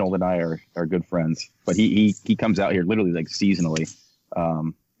 Reginald and I are good friends, but he comes out here literally like seasonally.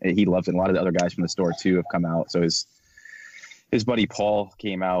 He loves it. And a lot of the other guys from the store too have come out. So his buddy Paul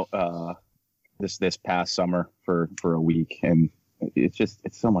came out this past summer for a week, and it's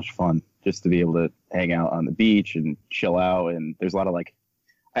so much fun just to be able to hang out on the beach and chill out. And there's a lot of like,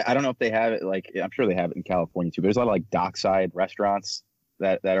 I don't know if they have it, like I'm sure they have it in California too, but there's a lot of like dockside restaurants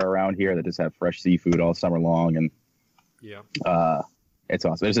that are around here that just have fresh seafood all summer long, and yeah, it's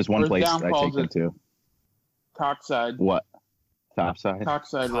awesome. There's this one place I take them to. Cockside. What? Topside?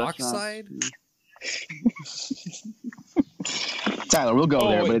 Cockside? Tyler, we'll go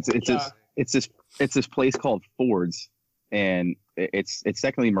there, but it's this place called Ford's, and it's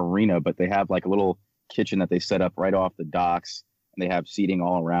technically marina, but they have like a little kitchen that they set up right off the docks, and they have seating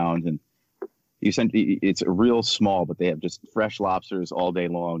all around, and it's real small, but they have just fresh lobsters all day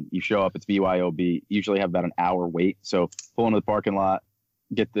long. You show up, it's BYOB. Usually have about an hour wait. So pull into the parking lot,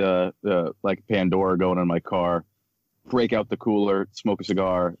 get the like Pandora going in my car, break out the cooler, smoke a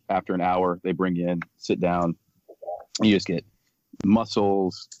cigar. After an hour, they bring you in, sit down. You just get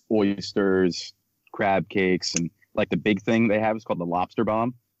mussels, oysters, crab cakes, and like the big thing they have is called the lobster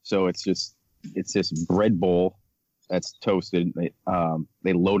bomb. So it's this bread bowl that's toasted.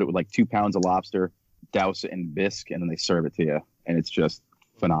 They load it with like 2 pounds of lobster, douse it in bisque, and then they serve it to you, and it's just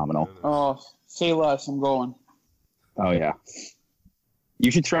phenomenal. Oh, say less. I'm going. Oh yeah,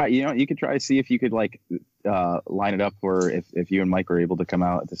 you should try. You could try to see if you could like line it up for if you and Mike are able to come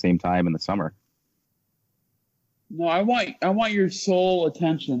out at the same time in the summer. No, I want your sole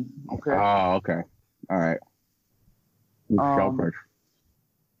attention. Okay. Oh, okay. All right. Go first.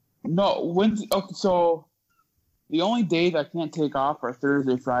 No, Wednesday. Okay, so the only days I can't take off are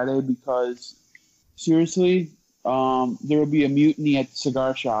Thursday, Friday because seriously, there will be a mutiny at the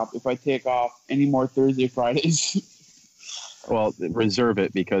cigar shop if I take off any more Thursday, Fridays. Well, reserve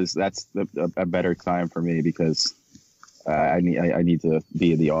it because that's a better time for me because I need to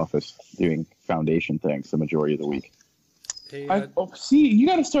be in the office doing foundation things the majority of the week. Hey, see, you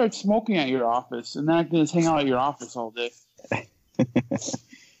got to start smoking at your office, and then I can just hang out at your office all day.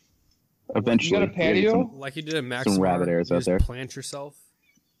 Eventually, you got a patio? like you did at Max. Some rabbit hairs you out just there. Plant yourself.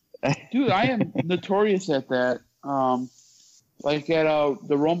 Dude, I am notorious at that. Like at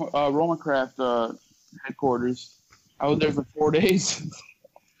the Roma Craft headquarters, I was there for 4 days.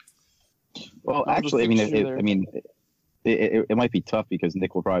 Well, actually, it might be tough because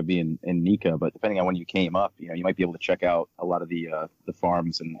Nick will probably be in Nika, but depending on when you came up, you might be able to check out a lot of the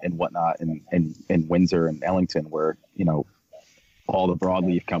farms and whatnot in Windsor and Ellington, where all the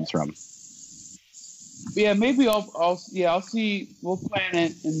broadleaf comes from. Yeah, maybe I'll see. We'll plan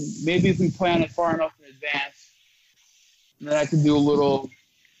it, and maybe if we plan it far enough in advance, then I can do a little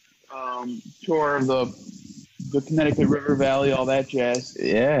tour of the Connecticut River Valley, all that jazz.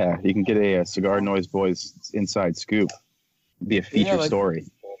 Yeah, you can get a Cigar Noise Boys inside scoop. Be a feature story.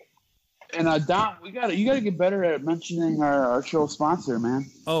 And Don, you gotta get better at mentioning our show sponsor, man.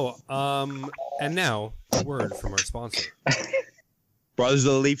 Oh, and now a word from our sponsor. Brothers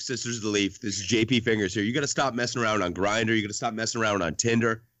of the Leaf, Sisters of the Leaf. This is JP Fingers here. You got to stop messing around on Grindr. You got to stop messing around on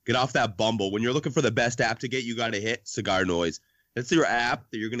Tinder. Get off that Bumble. When you're looking for the best app to get, you got to hit Cigar Noise. That's your app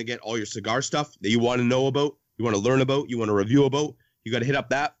that you're going to get all your cigar stuff that you want to know about, you want to learn about, you want to review about. You got to hit up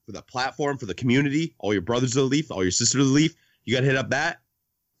that for the platform, for the community, all your brothers of the Leaf, all your sisters of the Leaf. You got to hit up that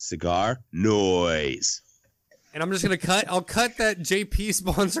Cigar Noise. And I'm just going to I'll cut that JP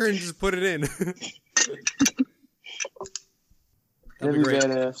sponsor and just put it in. That'd be great.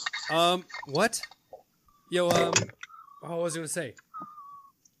 Badass. What? Yo, what was I going to say?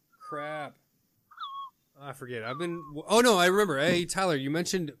 Crap. I forget. Oh, no, I remember. Hey, Tyler, you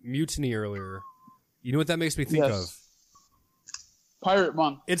mentioned mutiny earlier. You know what that makes me think of? Pirate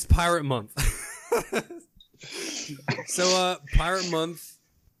Month. It's Pirate Month. So, Pirate Month.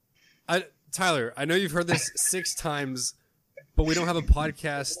 Tyler, I know you've heard this 6 times, but we don't have a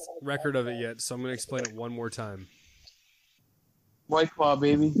podcast record of it yet, so I'm going to explain it one more time. White Claw,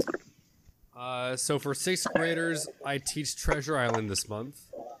 baby. So for 6th graders, I teach Treasure Island this month.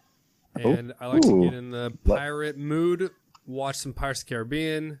 And I like to get in the pirate mood, watch some Pirates of the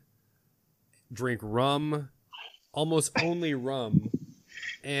Caribbean, drink rum, almost only rum,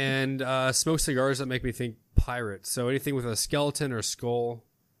 and smoke cigars that make me think pirate. So anything with a skeleton or skull.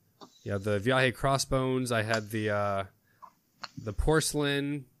 Yeah, the Viaje Crossbones. I had the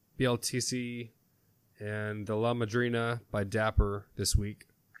Porcelain, BLTC, and the La Madrina by Dapper this week.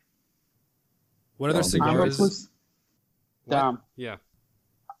 What other cigars? Dom. Yeah.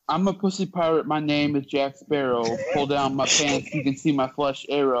 I'm a pussy pirate. My name is Jack Sparrow. Pull down my pants. You can see my flesh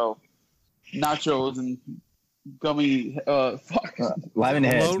arrow. Nachos and gummy. Lemon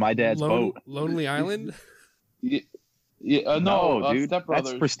Heads, my dad's boat. Lonely Island? No, dude. Step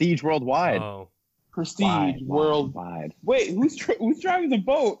Brothers. That's Prestige Worldwide. Oh. Prestige Worldwide. Wait, who's driving the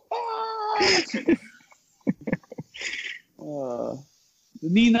boat? The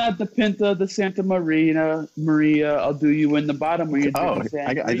Nina, the Pinta, the Santa Maria. I'll do you in the bottom of your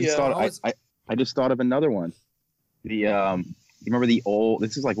drink. I just thought of another one. You remember the old?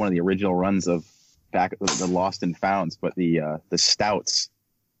 This is like one of the original runs of back the Lost and Founds, but the stouts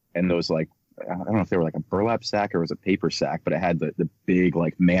and those like I don't know if they were like a burlap sack or it was a paper sack, but it had the big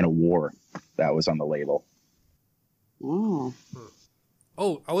like Man of War that was on the label. Ooh.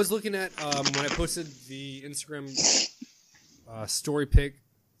 Oh, I was looking at when I posted the Instagram story pic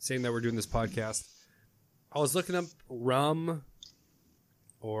saying that we're doing this podcast. I was looking up rum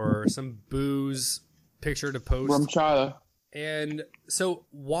or some booze picture to post. Rum chata. And so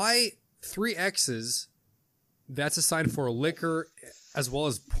why 3 X's? That's a sign for liquor as well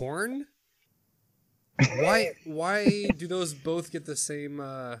as porn? Why do those both get the same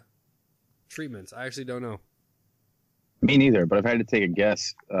treatments? I actually don't know. Me neither, but if I had to take a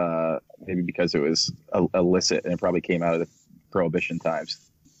guess, maybe because it was illicit and it probably came out of the Prohibition times.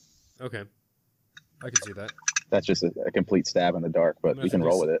 Okay. I can see that. That's just a complete stab in the dark, but we can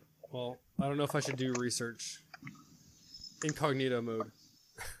roll with it. Well, I don't know if I should do research. Incognito mode.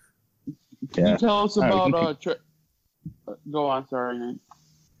 Can you tell us about... Go on, sorry, Nate.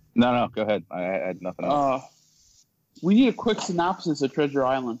 No, go ahead. I had nothing else. We need a quick synopsis of Treasure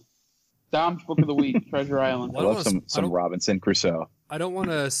Island. Dom's book of the week, Treasure Island. I love some Robinson Crusoe. I don't want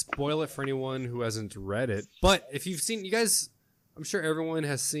to spoil it for anyone who hasn't read it, but if you've seen, you guys, I'm sure everyone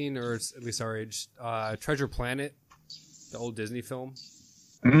has seen, or at least our age, Treasure Planet, the old Disney film.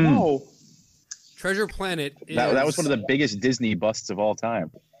 No. Treasure Planet is... That was one of the biggest Disney busts of all time.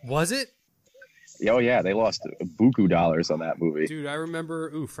 Was it? Oh, yeah. They lost buku dollars on that movie. Dude, I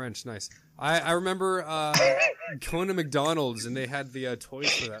remember... Ooh, French, nice. I remember going to McDonald's, and they had the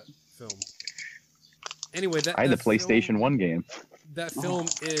toys for that film. Anyway, I had the PlayStation 1 game. That film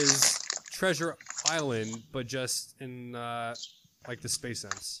is Treasure Island, but just in like the space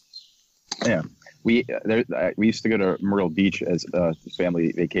sense. Yeah, we used to go to Myrtle Beach as a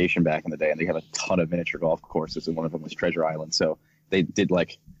family vacation back in the day, and they have a ton of miniature golf courses, and one of them was Treasure Island. So they did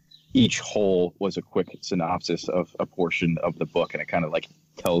like each hole was a quick synopsis of a portion of the book, and it kind of like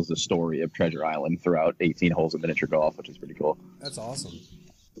tells the story of Treasure Island throughout 18 holes of miniature golf, which is pretty cool. That's awesome.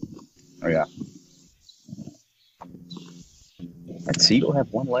 Oh yeah. Did Seagull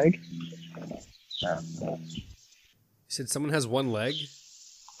have one leg? You said someone has one leg?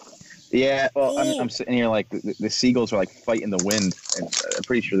 Yeah, well, I'm sitting here like the seagulls are like fighting the wind, and I'm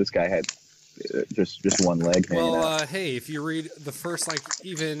pretty sure this guy had just one leg. Well, hey, if you read the first like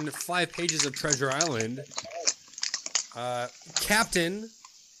even 5 pages of Treasure Island, Captain,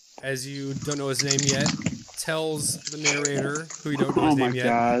 as you don't know his name yet, tells the narrator, who you don't know his name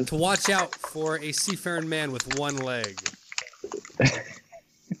yet, to watch out for a seafaring man with one leg.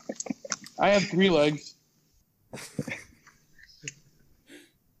 I have 3 legs.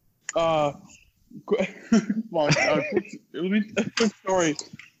 Quick story.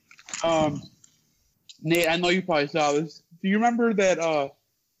 Nate, I know you probably saw this. Do you remember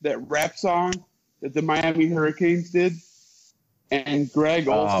that rap song that the Miami Hurricanes did? And Greg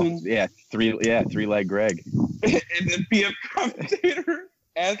Olson. three-leg Greg. And then PF commentator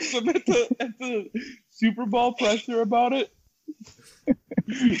asked him at the Super Bowl presser about it.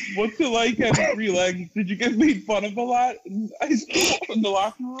 What's it like having 3 legs? Did you get made fun of a lot in high school in the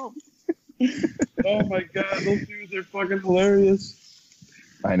locker room? Oh my god, those dudes are fucking hilarious.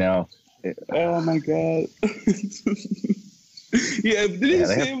 I know. Oh my god. Yeah, did he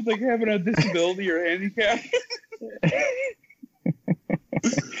say it was like having a disability or handicap?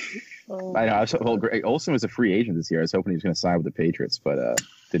 I know. Greg Olson was a free agent this year. I was hoping he was going to sign with the Patriots, but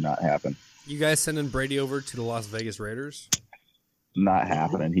did not happen. You guys sending Brady over to the Las Vegas Raiders? Not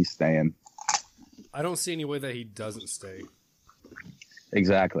happening. He's staying. I don't see any way that he doesn't stay.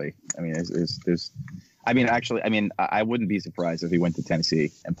 Exactly. I mean, I wouldn't be surprised if he went to Tennessee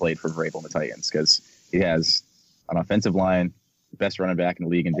and played for Vrabel and the Titans, because he has an offensive line, the best running back in the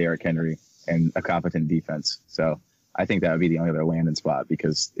league in Derrick Henry, and a competent defense. So I think that would be the only other landing spot,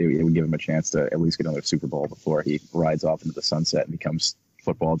 because it would give him a chance to at least get another Super Bowl before he rides off into the sunset and becomes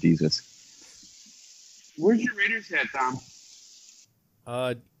football Jesus. Where's your Raiders hat, Tom?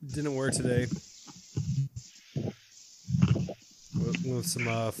 Didn't wear today. With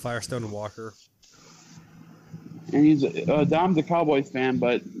some Firestone and Walker. And he's Dom's a Cowboys fan,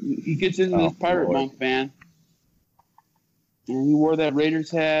 but he gets into this Pirate Monk fan. And he wore that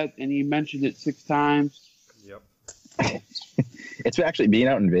Raiders hat, and he mentioned it 6 times. Yep. It's actually being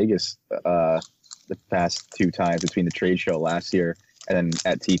out in Vegas the past 2 times, between the trade show last year and then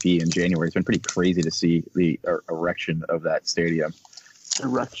at TP in January. It's been pretty crazy to see the erection of that stadium.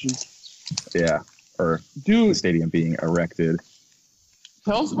 Erection. Yeah. Or the stadium being erected.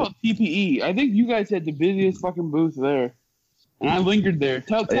 Tell us about TPE. I think you guys had the busiest fucking booth there. And I lingered there.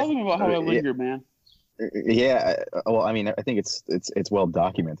 Tell them about how I lingered, man. Yeah. Well, I mean, I think it's well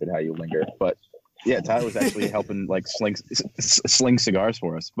documented how you linger. But yeah, Tyler was actually helping like sling cigars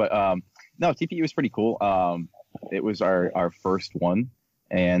for us. But no, TPE was pretty cool. It was our first one,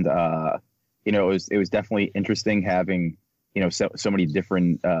 and it was definitely interesting having so many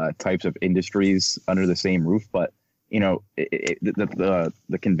different types of industries under the same roof. But the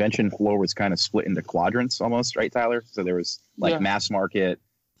convention floor was kind of split into quadrants almost, right, Tyler? So there was mass market,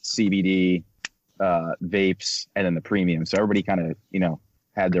 CBD, vapes, and then the premium. So everybody kind of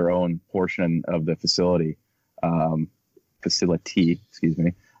had their own portion of the facility, excuse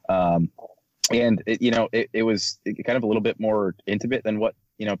me. And it was kind of a little bit more intimate than what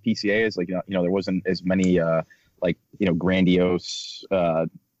PCA is. Like there wasn't as many grandiose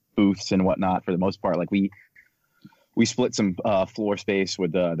booths and whatnot for the most part. Like we split some floor space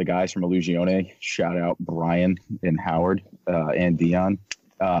with the guys from Illusione. Shout out Brian and Howard and Dion.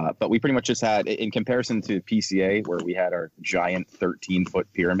 But we pretty much just had, in comparison to PCA, where we had our giant 13-foot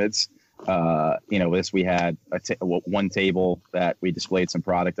pyramids, this we had one table that we displayed some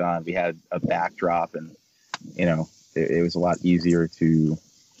product on. We had a backdrop, and it was a lot easier to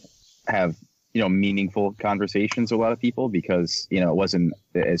have meaningful conversations with a lot of people because it wasn't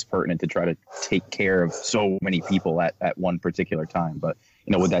as pertinent to try to take care of so many people at one particular time. But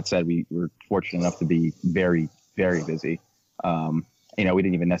with that said, we were fortunate enough to be very, very busy. We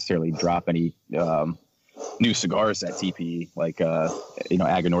didn't even necessarily drop any new cigars at TPE. Like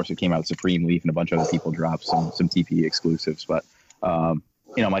Aganorsa came out with Supreme Leaf, and a bunch of other people dropped some TPE exclusives. But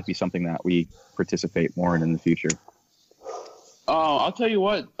it might be something that we participate more in the future. I'll tell you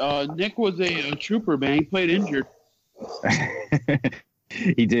what. Nick was a trooper, man. He played injured.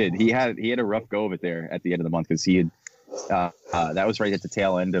 He did. He had a rough go of it there at the end of the month because he had that was right at the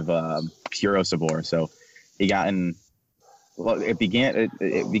tail end of Puro Sabor. So he got in. Well, it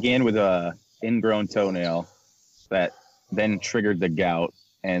began with a ingrown toenail that then triggered the gout,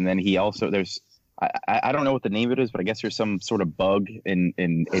 and then he also I don't know what the name of it is, but I guess there's some sort of bug in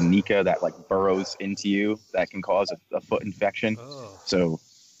Nika that like burrows into you that can cause a foot infection. Oh. So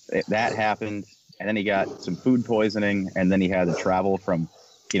that happened, and then he got some food poisoning, and then he had to travel from,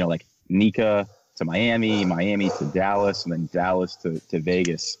 like Nika to Miami to Dallas, and then Dallas to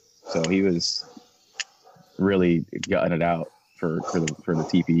Vegas. So he was really gutting it out for the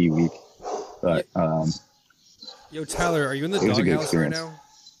TPE week. But yo, Tyler, are you in the doghouse right now?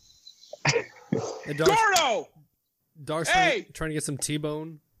 Gordo! Dog's trying to get some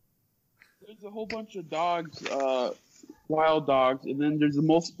T-bone. There's a whole bunch of dogs, wild dogs, and then there's the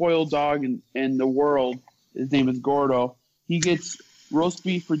most spoiled dog in the world. His name is Gordo. He gets roast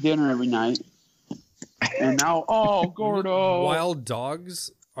beef for dinner every night. And now, Gordo! Wild dogs?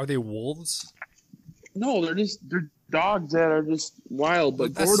 Are they wolves? No, they're dogs that are just wild,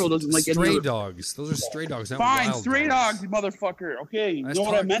 but Gordo doesn't like any stray dogs. Those are stray dogs, not fine, wild stray dogs, you motherfucker. Okay, you know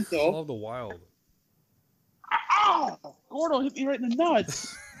what I meant, though. I love the wild. Ow! Gordo hit me right in the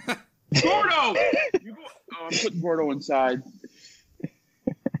nuts. Gordo! I'm putting Gordo inside.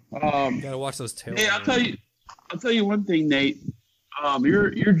 Gotta watch those tails. Hey, I'll tell you one thing, Nate.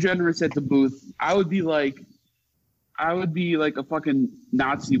 You're generous at the booth. I would be like a fucking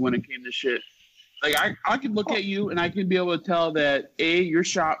Nazi when it came to shit. Like I could look at you and I can be able to tell that your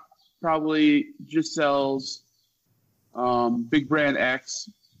shop probably just sells big brand X,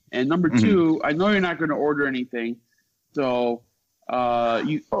 and number two, I know you're not going to order anything, so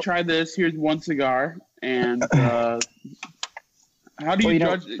you try this. Here's one cigar, and how do you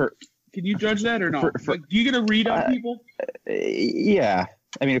judge? Can you judge that or no? Do you get a read on people? Yeah,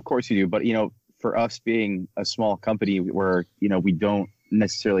 I mean, of course you do, but for us being a small company where we don't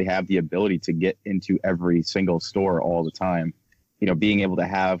necessarily have the ability to get into every single store all the time, being able to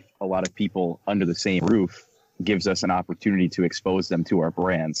have a lot of people under the same roof gives us an opportunity to expose them to our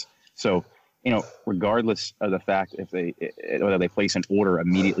brands. So regardless of the fact whether they place an order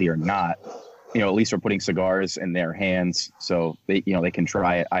immediately or not, at least we're putting cigars in their hands so they can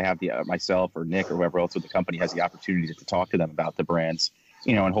try it. I have myself or Nick or whoever else with the company has the opportunity to talk to them about the brands,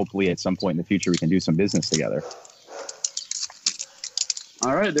 and hopefully at some point in the future we can do some business together.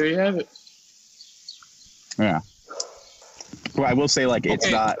 All right, there you have it. Yeah. Well, I will say, like,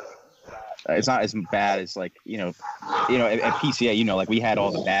 it's not as bad as like at PCA. Like we had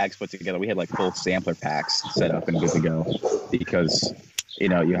all the bags put together. We had like full sampler packs set up and good to go because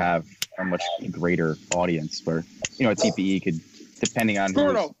you have a much greater audience. Where at TPE could, depending on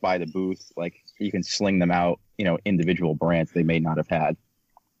who's by the booth, like you can sling them out individual brands they may not have had,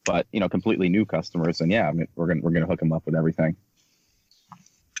 but completely new customers. And yeah, we're gonna hook them up with everything.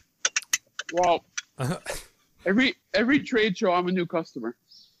 Well, every trade show, I'm a new customer.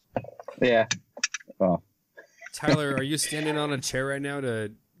 Yeah. Well, Tyler, are you standing on a chair right now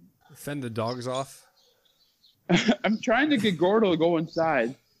to fend the dogs off? I'm trying to get Gordo to go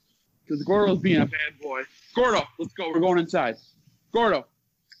inside because Gordo's being a bad boy. Gordo, let's go. We're going inside. Gordo.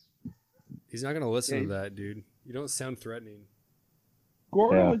 He's not gonna listen to that, dude. You don't sound threatening.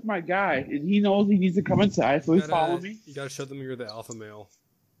 Gordo is my guy, and he knows he needs to come inside, so he's following me. You gotta show them you're the alpha male.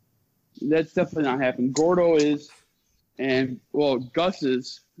 That's definitely not happening. Gordo is, and Gus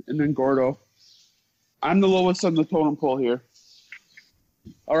is, and then Gordo. I'm the lowest on the totem pole here.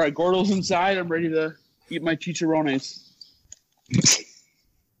 All right, Gordo's inside. I'm ready to eat my chicharrones.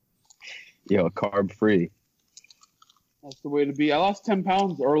 Carb free. That's the way to be. I lost 10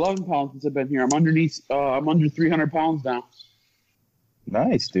 pounds or 11 pounds since I've been here. I'm under 300 pounds now.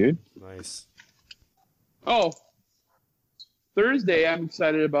 Nice, dude. Nice. Oh. Thursday, I'm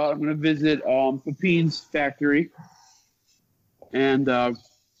excited about. I'm going to visit Pepine's factory, and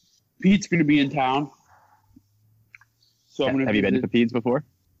Pete's going to be in town. So I'm going to. Have you been to Pepine's before?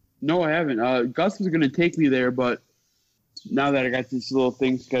 No, I haven't. Gus was going to take me there, but now that I got this little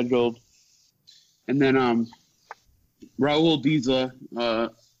thing scheduled, and then Raul Diza,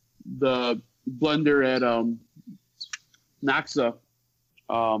 the blender at Naxa.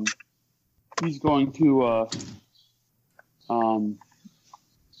 He's going to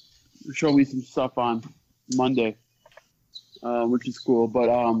show me some stuff on Monday, which is cool. But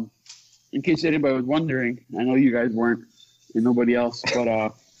in case anybody was wondering, I know you guys weren't, and nobody else, but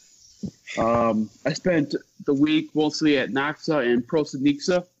I spent the week mostly at Naxa and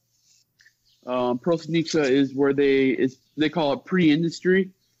Prosenixa. Prosenixa is where they call it pre-industry,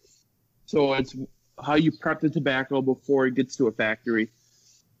 so it's how you prep the tobacco before it gets to a factory.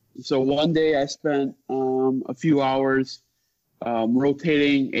 So one day I spent a few hours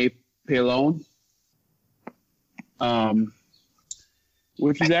rotating a Pelon,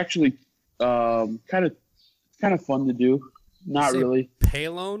 which is actually kind of fun to do. Not really.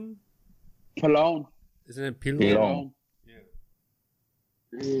 Pelon? Pelon. Isn't it Pelon?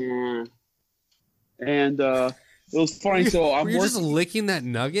 Yeah. And it was funny. So I'm just licking that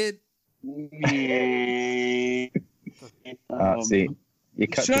nugget. See, you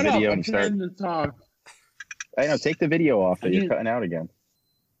cut the video and start. To talk. I know. Take the video off. You're cutting out again.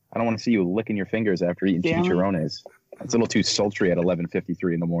 I don't want to see you licking your fingers after eating chicharrones. It's a little too sultry at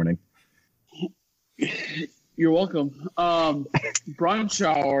 11:53 in the morning. You're welcome. Brunch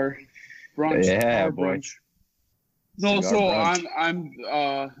hour. Brunch. Yeah, hour boy. Brunch. No, so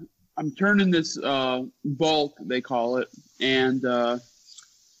brunch. I'm turning this bulk, they call it, and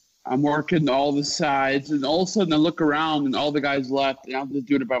I'm working all the sides, and all of a sudden I look around and all the guys left, and I'm just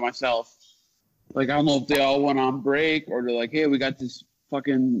doing it by myself. Like, I don't know if they all went on break or they're like, hey, we got this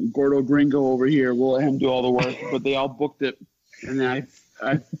fucking Gordo Gringo over here. We'll let him do all the work. But they all booked it. And then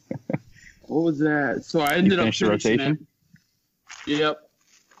I what was that? So I ended up finishing it. Yep.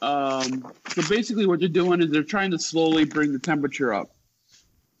 So basically what they're doing is they're trying to slowly bring the temperature up.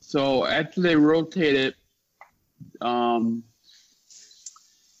 So after they rotate it,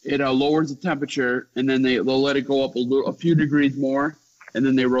 it lowers the temperature, and then they'll let it go up a few degrees more, and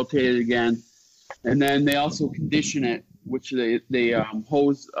then they rotate it again. And then they also condition it, which they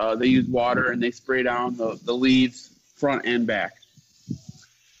hose. They use water and they spray down the leaves front and back.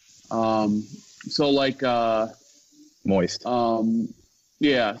 So like moist.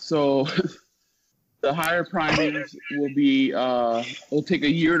 Yeah. So the higher primers will be will take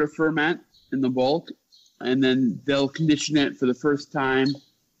a year to ferment in the bulk, and then they'll condition it for the first time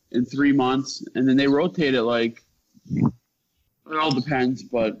in 3 months, and then they rotate it like it all depends,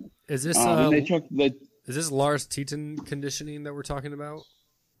 but. Is this is this Lars Teton conditioning that we're talking about?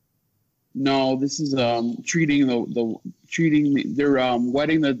 No, this is treating they're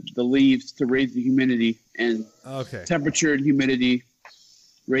wetting the leaves to raise the humidity, and temperature and humidity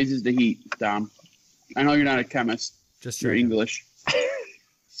raises the heat down. I know you're not a chemist, just you're English.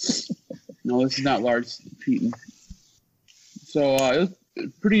 No, this is not Lars Teton. So it was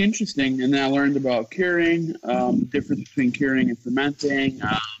pretty interesting, and then I learned about curing, the difference between curing and fermenting.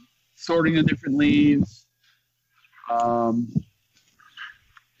 Sorting the different leaves.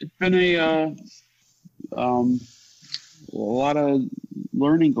 It's been a lot of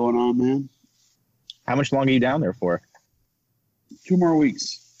learning going on, man. How much longer are you down there for? 2 more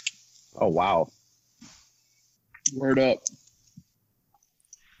weeks. Oh, wow. Word up.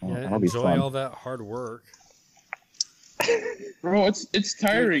 Yeah, enjoy all that hard work. Bro, it's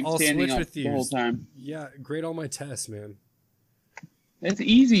tiring standing up the whole time. Yeah, grade all my tests, man. It's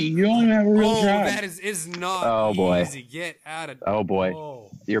easy. You don't even have a real job. That is not easy. Get out of. Oh boy,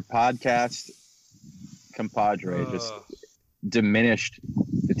 your podcast compadre just diminished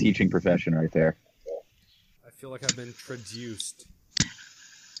the teaching profession right there. I feel like I've been traduced.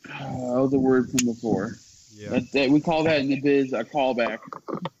 That was a word from before. Yeah, we call that in the biz a callback.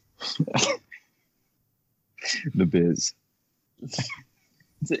 The biz.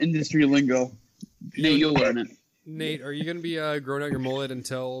 It's an industry lingo. Nate, you'll learn it. Nate, are you going to be growing out your mullet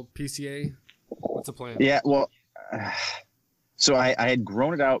until PCA? What's the plan? Yeah, well, so I had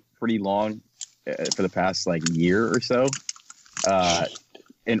grown it out pretty long for the past year or so,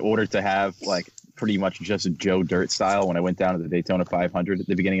 in order to have pretty much just a Joe Dirt style when I went down to the Daytona 500 at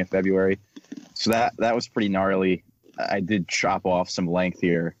the beginning of February. So that was pretty gnarly. I did chop off some length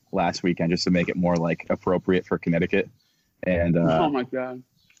here last weekend just to make it more appropriate for Connecticut. And oh my God.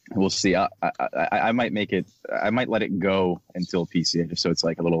 We'll see. I might make it. I might let it go until PCA, just so it's a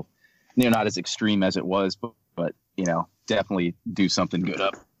little, not as extreme as it was, but definitely do something good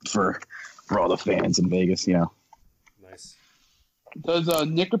up for all the fans in Vegas. Nice. Does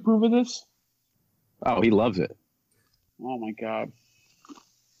Nick approve of this? Oh, he loves it. Oh my God.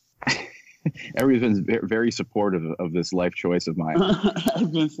 Everyone's very supportive of this life choice of mine. I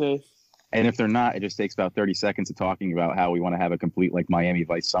was gonna say, And if they're not, it just takes about 30 seconds of talking about how we want to have a complete like Miami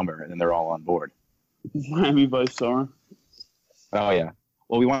Vice summer, and then they're all on board. Miami Vice summer. Oh yeah.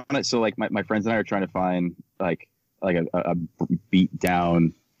 Well, we want it. So like my friends and I are trying to find like a beat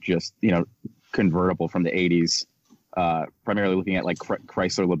down, just convertible from the 80s. Primarily looking at like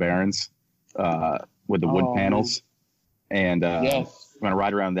Chrysler LeBarons with the wood panels, and Yes. I'm gonna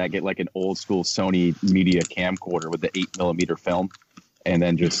ride around that, get like an old school Sony media camcorder with the 8mm film, and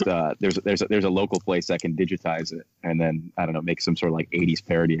then just there's a local place that can digitize it, and then I don't know, make some sort of like 80s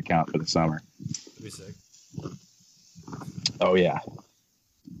parody account for the summer. That'd be sick. Oh yeah.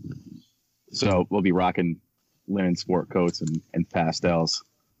 So we'll be rocking linen sport coats and pastels.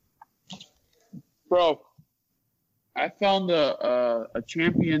 Bro, I found a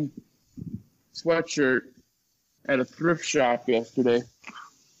champion sweatshirt at a thrift shop yesterday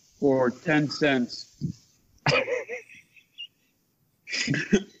for 10 cents.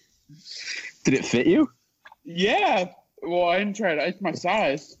 Did it fit you? Yeah. Well, I didn't try it. It's my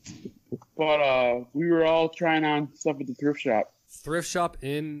size. But we were all trying on stuff at the thrift shop. Thrift shop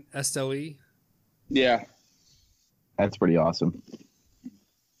in SLE. Yeah. That's pretty awesome.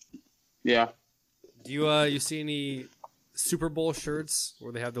 Yeah. Do you see any Super Bowl shirts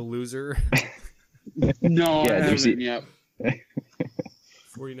where they have the loser? No, Yeah, I there's haven't yet.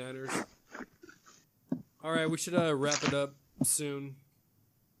 49ers. All right, we should wrap it up soon.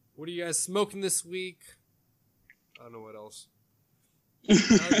 What are you guys smoking this week? I don't know what else.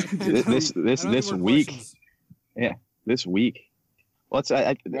 This week. Yeah, this week.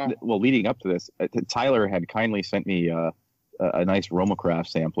 Well, leading up to this, Tyler had kindly sent me a nice Romacraft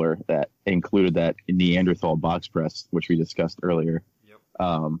sampler that included that Neanderthal box press, which we discussed earlier. Yep.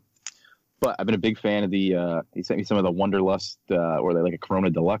 But I've been a big fan of the. He sent me some of the Wonderlust, or like a Corona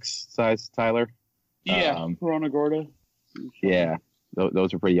Deluxe size, Tyler. Yeah, Corona Gorda. Yeah,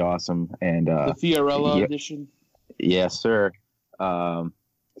 those are pretty awesome. And the Fiorella edition. Yes, sir.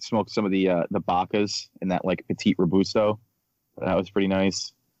 Smoked some of the Bacas in that like Petite Robusto. That was pretty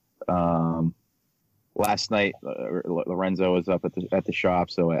nice. Last night, Lorenzo was up at the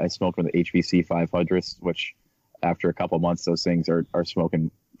shop, so I smoked from the HVC 500s, which after a couple months, those things are smoking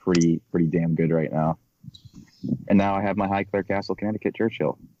pretty damn good right now. And now I have my Highclere Castle, Connecticut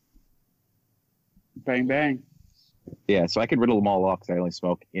Churchill. Bang bang. Yeah, so I could riddle them all off because I only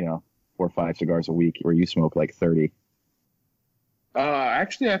smoke 4 or 5 cigars a week, where you smoke like 30.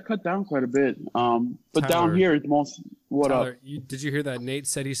 Actually, I cut down quite a bit. But Tyler, down here, it's most. What Tyler, up? Did you hear that Nate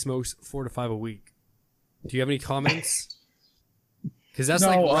said he smokes 4 to 5 a week? Do you have any comments? Because that's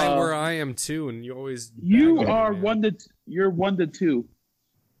like right where I am too, and you always. You are you're 1 to 2.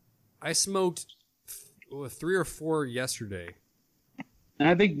 I smoked 3 or 4 yesterday. And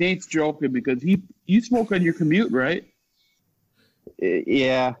I think Nate's joking because you smoke on your commute, right?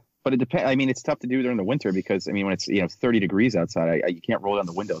 Yeah, but it depends. I mean, it's tough to do during the winter because when it's 30 degrees outside, you can't roll down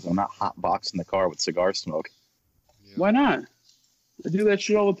the windows. I'm not hot boxing the car with cigar smoke. Yeah. Why not? I do that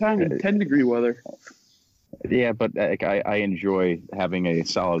shit all the time in 10-degree weather. Yeah, but I enjoy having a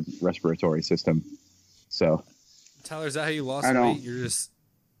solid respiratory system. So, Tyler, is that how you lost weight? You're just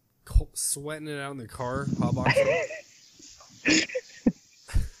sweating it out in the car, hot boxing?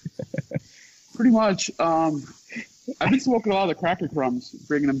 Pretty much. I've been smoking a lot of the Cracker Crumbs,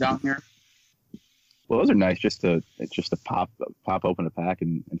 bringing them down here. Well, those are nice just to pop open a pack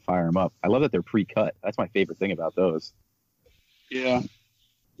and fire them up. I love that they're pre-cut. That's my favorite thing about those. Yeah,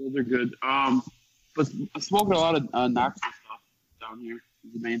 those are good. But I'm smoking a lot of Knoxville stuff down here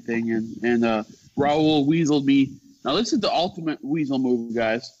is the main thing. And Raul weaseled me. Now, this is the ultimate weasel move,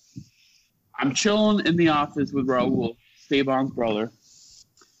 guys. I'm chilling in the office with Raul, Esteban's brother,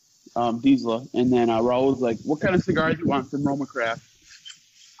 Diesel. And then Raul's like, what kind of cigars do you want from Romacraft?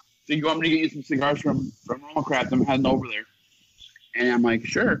 So you want me to get you some cigars from Romacraft? I'm heading over there. And I'm like,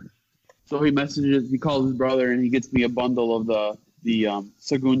 sure. So he calls his brother, and he gets me a bundle of the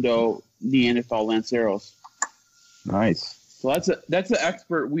Segundo Neanderthal Lanceros. Nice. So that's an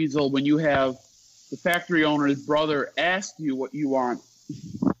expert weasel when you have the factory owner's brother ask you what you want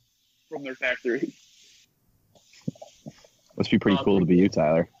from their factory. Must be pretty cool to be you,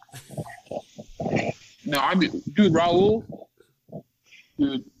 Tyler. No, I mean, dude, Raul.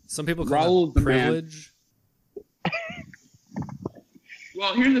 Dude, some people call Raul's it privilege.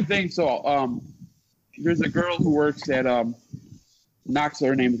 Well, here's the thing. So, there's a girl who works at Knoxville.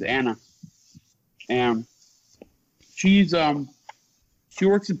 Her name is Anna, and she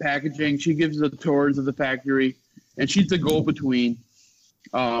works in packaging. She gives the tours of the factory, and she's the go-between.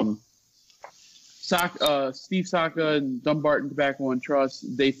 Steve Saka and Dumbarton Tobacco and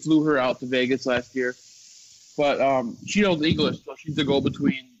Trust, they flew her out to Vegas last year, but she knows English, so she's the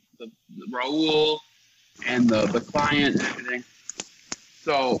go-between the Raul and the client and everything.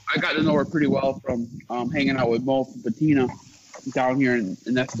 So I got to know her pretty well from hanging out with Mo from Patina down here in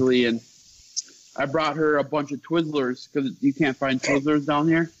Esteli, and I brought her a bunch of Twizzlers because you can't find Twizzlers down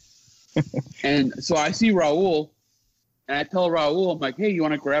here. And so I see Raul, and I tell Raul, I'm like, hey, you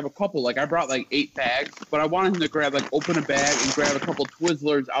want to grab a couple? Like, I brought like 8 bags, but I wanted him to grab, like, open a bag and grab a couple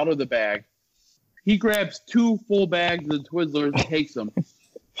Twizzlers out of the bag. He grabs 2 full bags of the Twizzlers and takes them.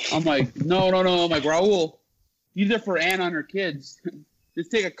 I'm like, no. I'm like, Raul, these are for Anna and her kids.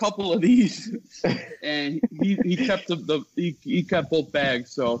 Just take a couple of these. And he kept he kept both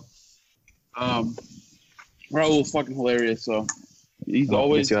bags. So, Raul's fucking hilarious. So he's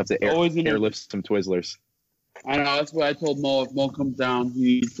always you have to always in airlift some Twizzlers. I know, that's what I told Mo. If Mo comes down, he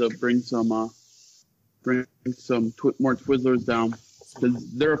needs to bring some more Twizzlers down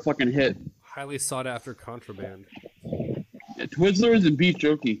because they're a fucking hit. Highly sought after contraband. Yeah, Twizzlers and beef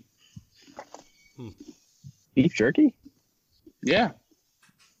jerky. Beef jerky? Yeah,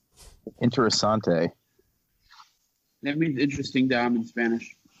 Interessante. that means interesting down in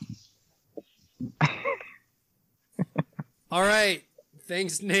Spanish. All right.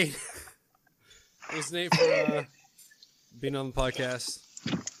 Thanks, Nate. Thanks, Nate, for being on the podcast.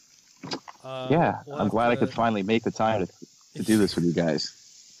 I'm glad I could finally make the time to do this with you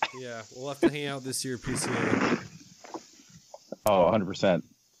guys. Yeah, we'll have to hang out this year, PCA. Oh, 100%.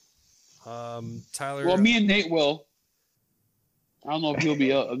 Tyler. Well, me and Nate will. I don't know if he'll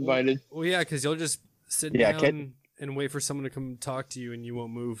be invited. Well, yeah, because you'll just sit down and wait for someone to come talk to you, and you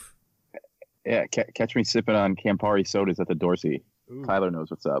won't move. Yeah, catch me sipping on Campari sodas at the Dorsey. Ooh. Tyler knows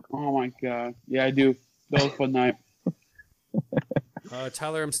what's up. Oh my god, yeah, I do. That was a fun night.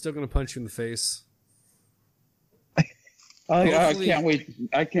 Tyler, I'm still gonna punch you in the face. I can't wait.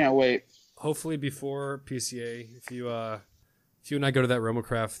 I can't wait. Hopefully before PCA, if you and I go to that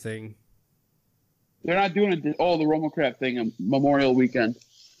Romocraft thing. They're not doing it. The Romocraft thing on Memorial Weekend.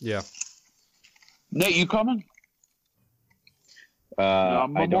 Yeah. Nate, you coming?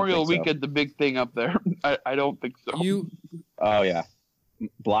 Memorial Weekend, the big thing up there. I don't think so. Oh yeah,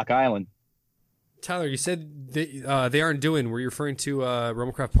 Block Island. Tyler, you said they aren't doing. Were you referring to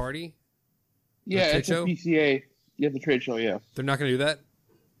Romocraft Party? Yeah, it's a PCA. Yeah, the trade show. Yeah. They're not going to do that.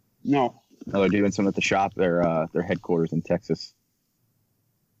 No. No, they're doing something at the shop. Their headquarters in Texas.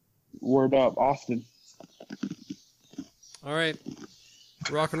 Word up, Austin. All right,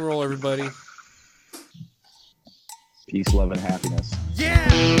 rock and roll, everybody. Peace, love, and happiness.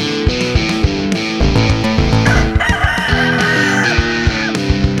 Yeah.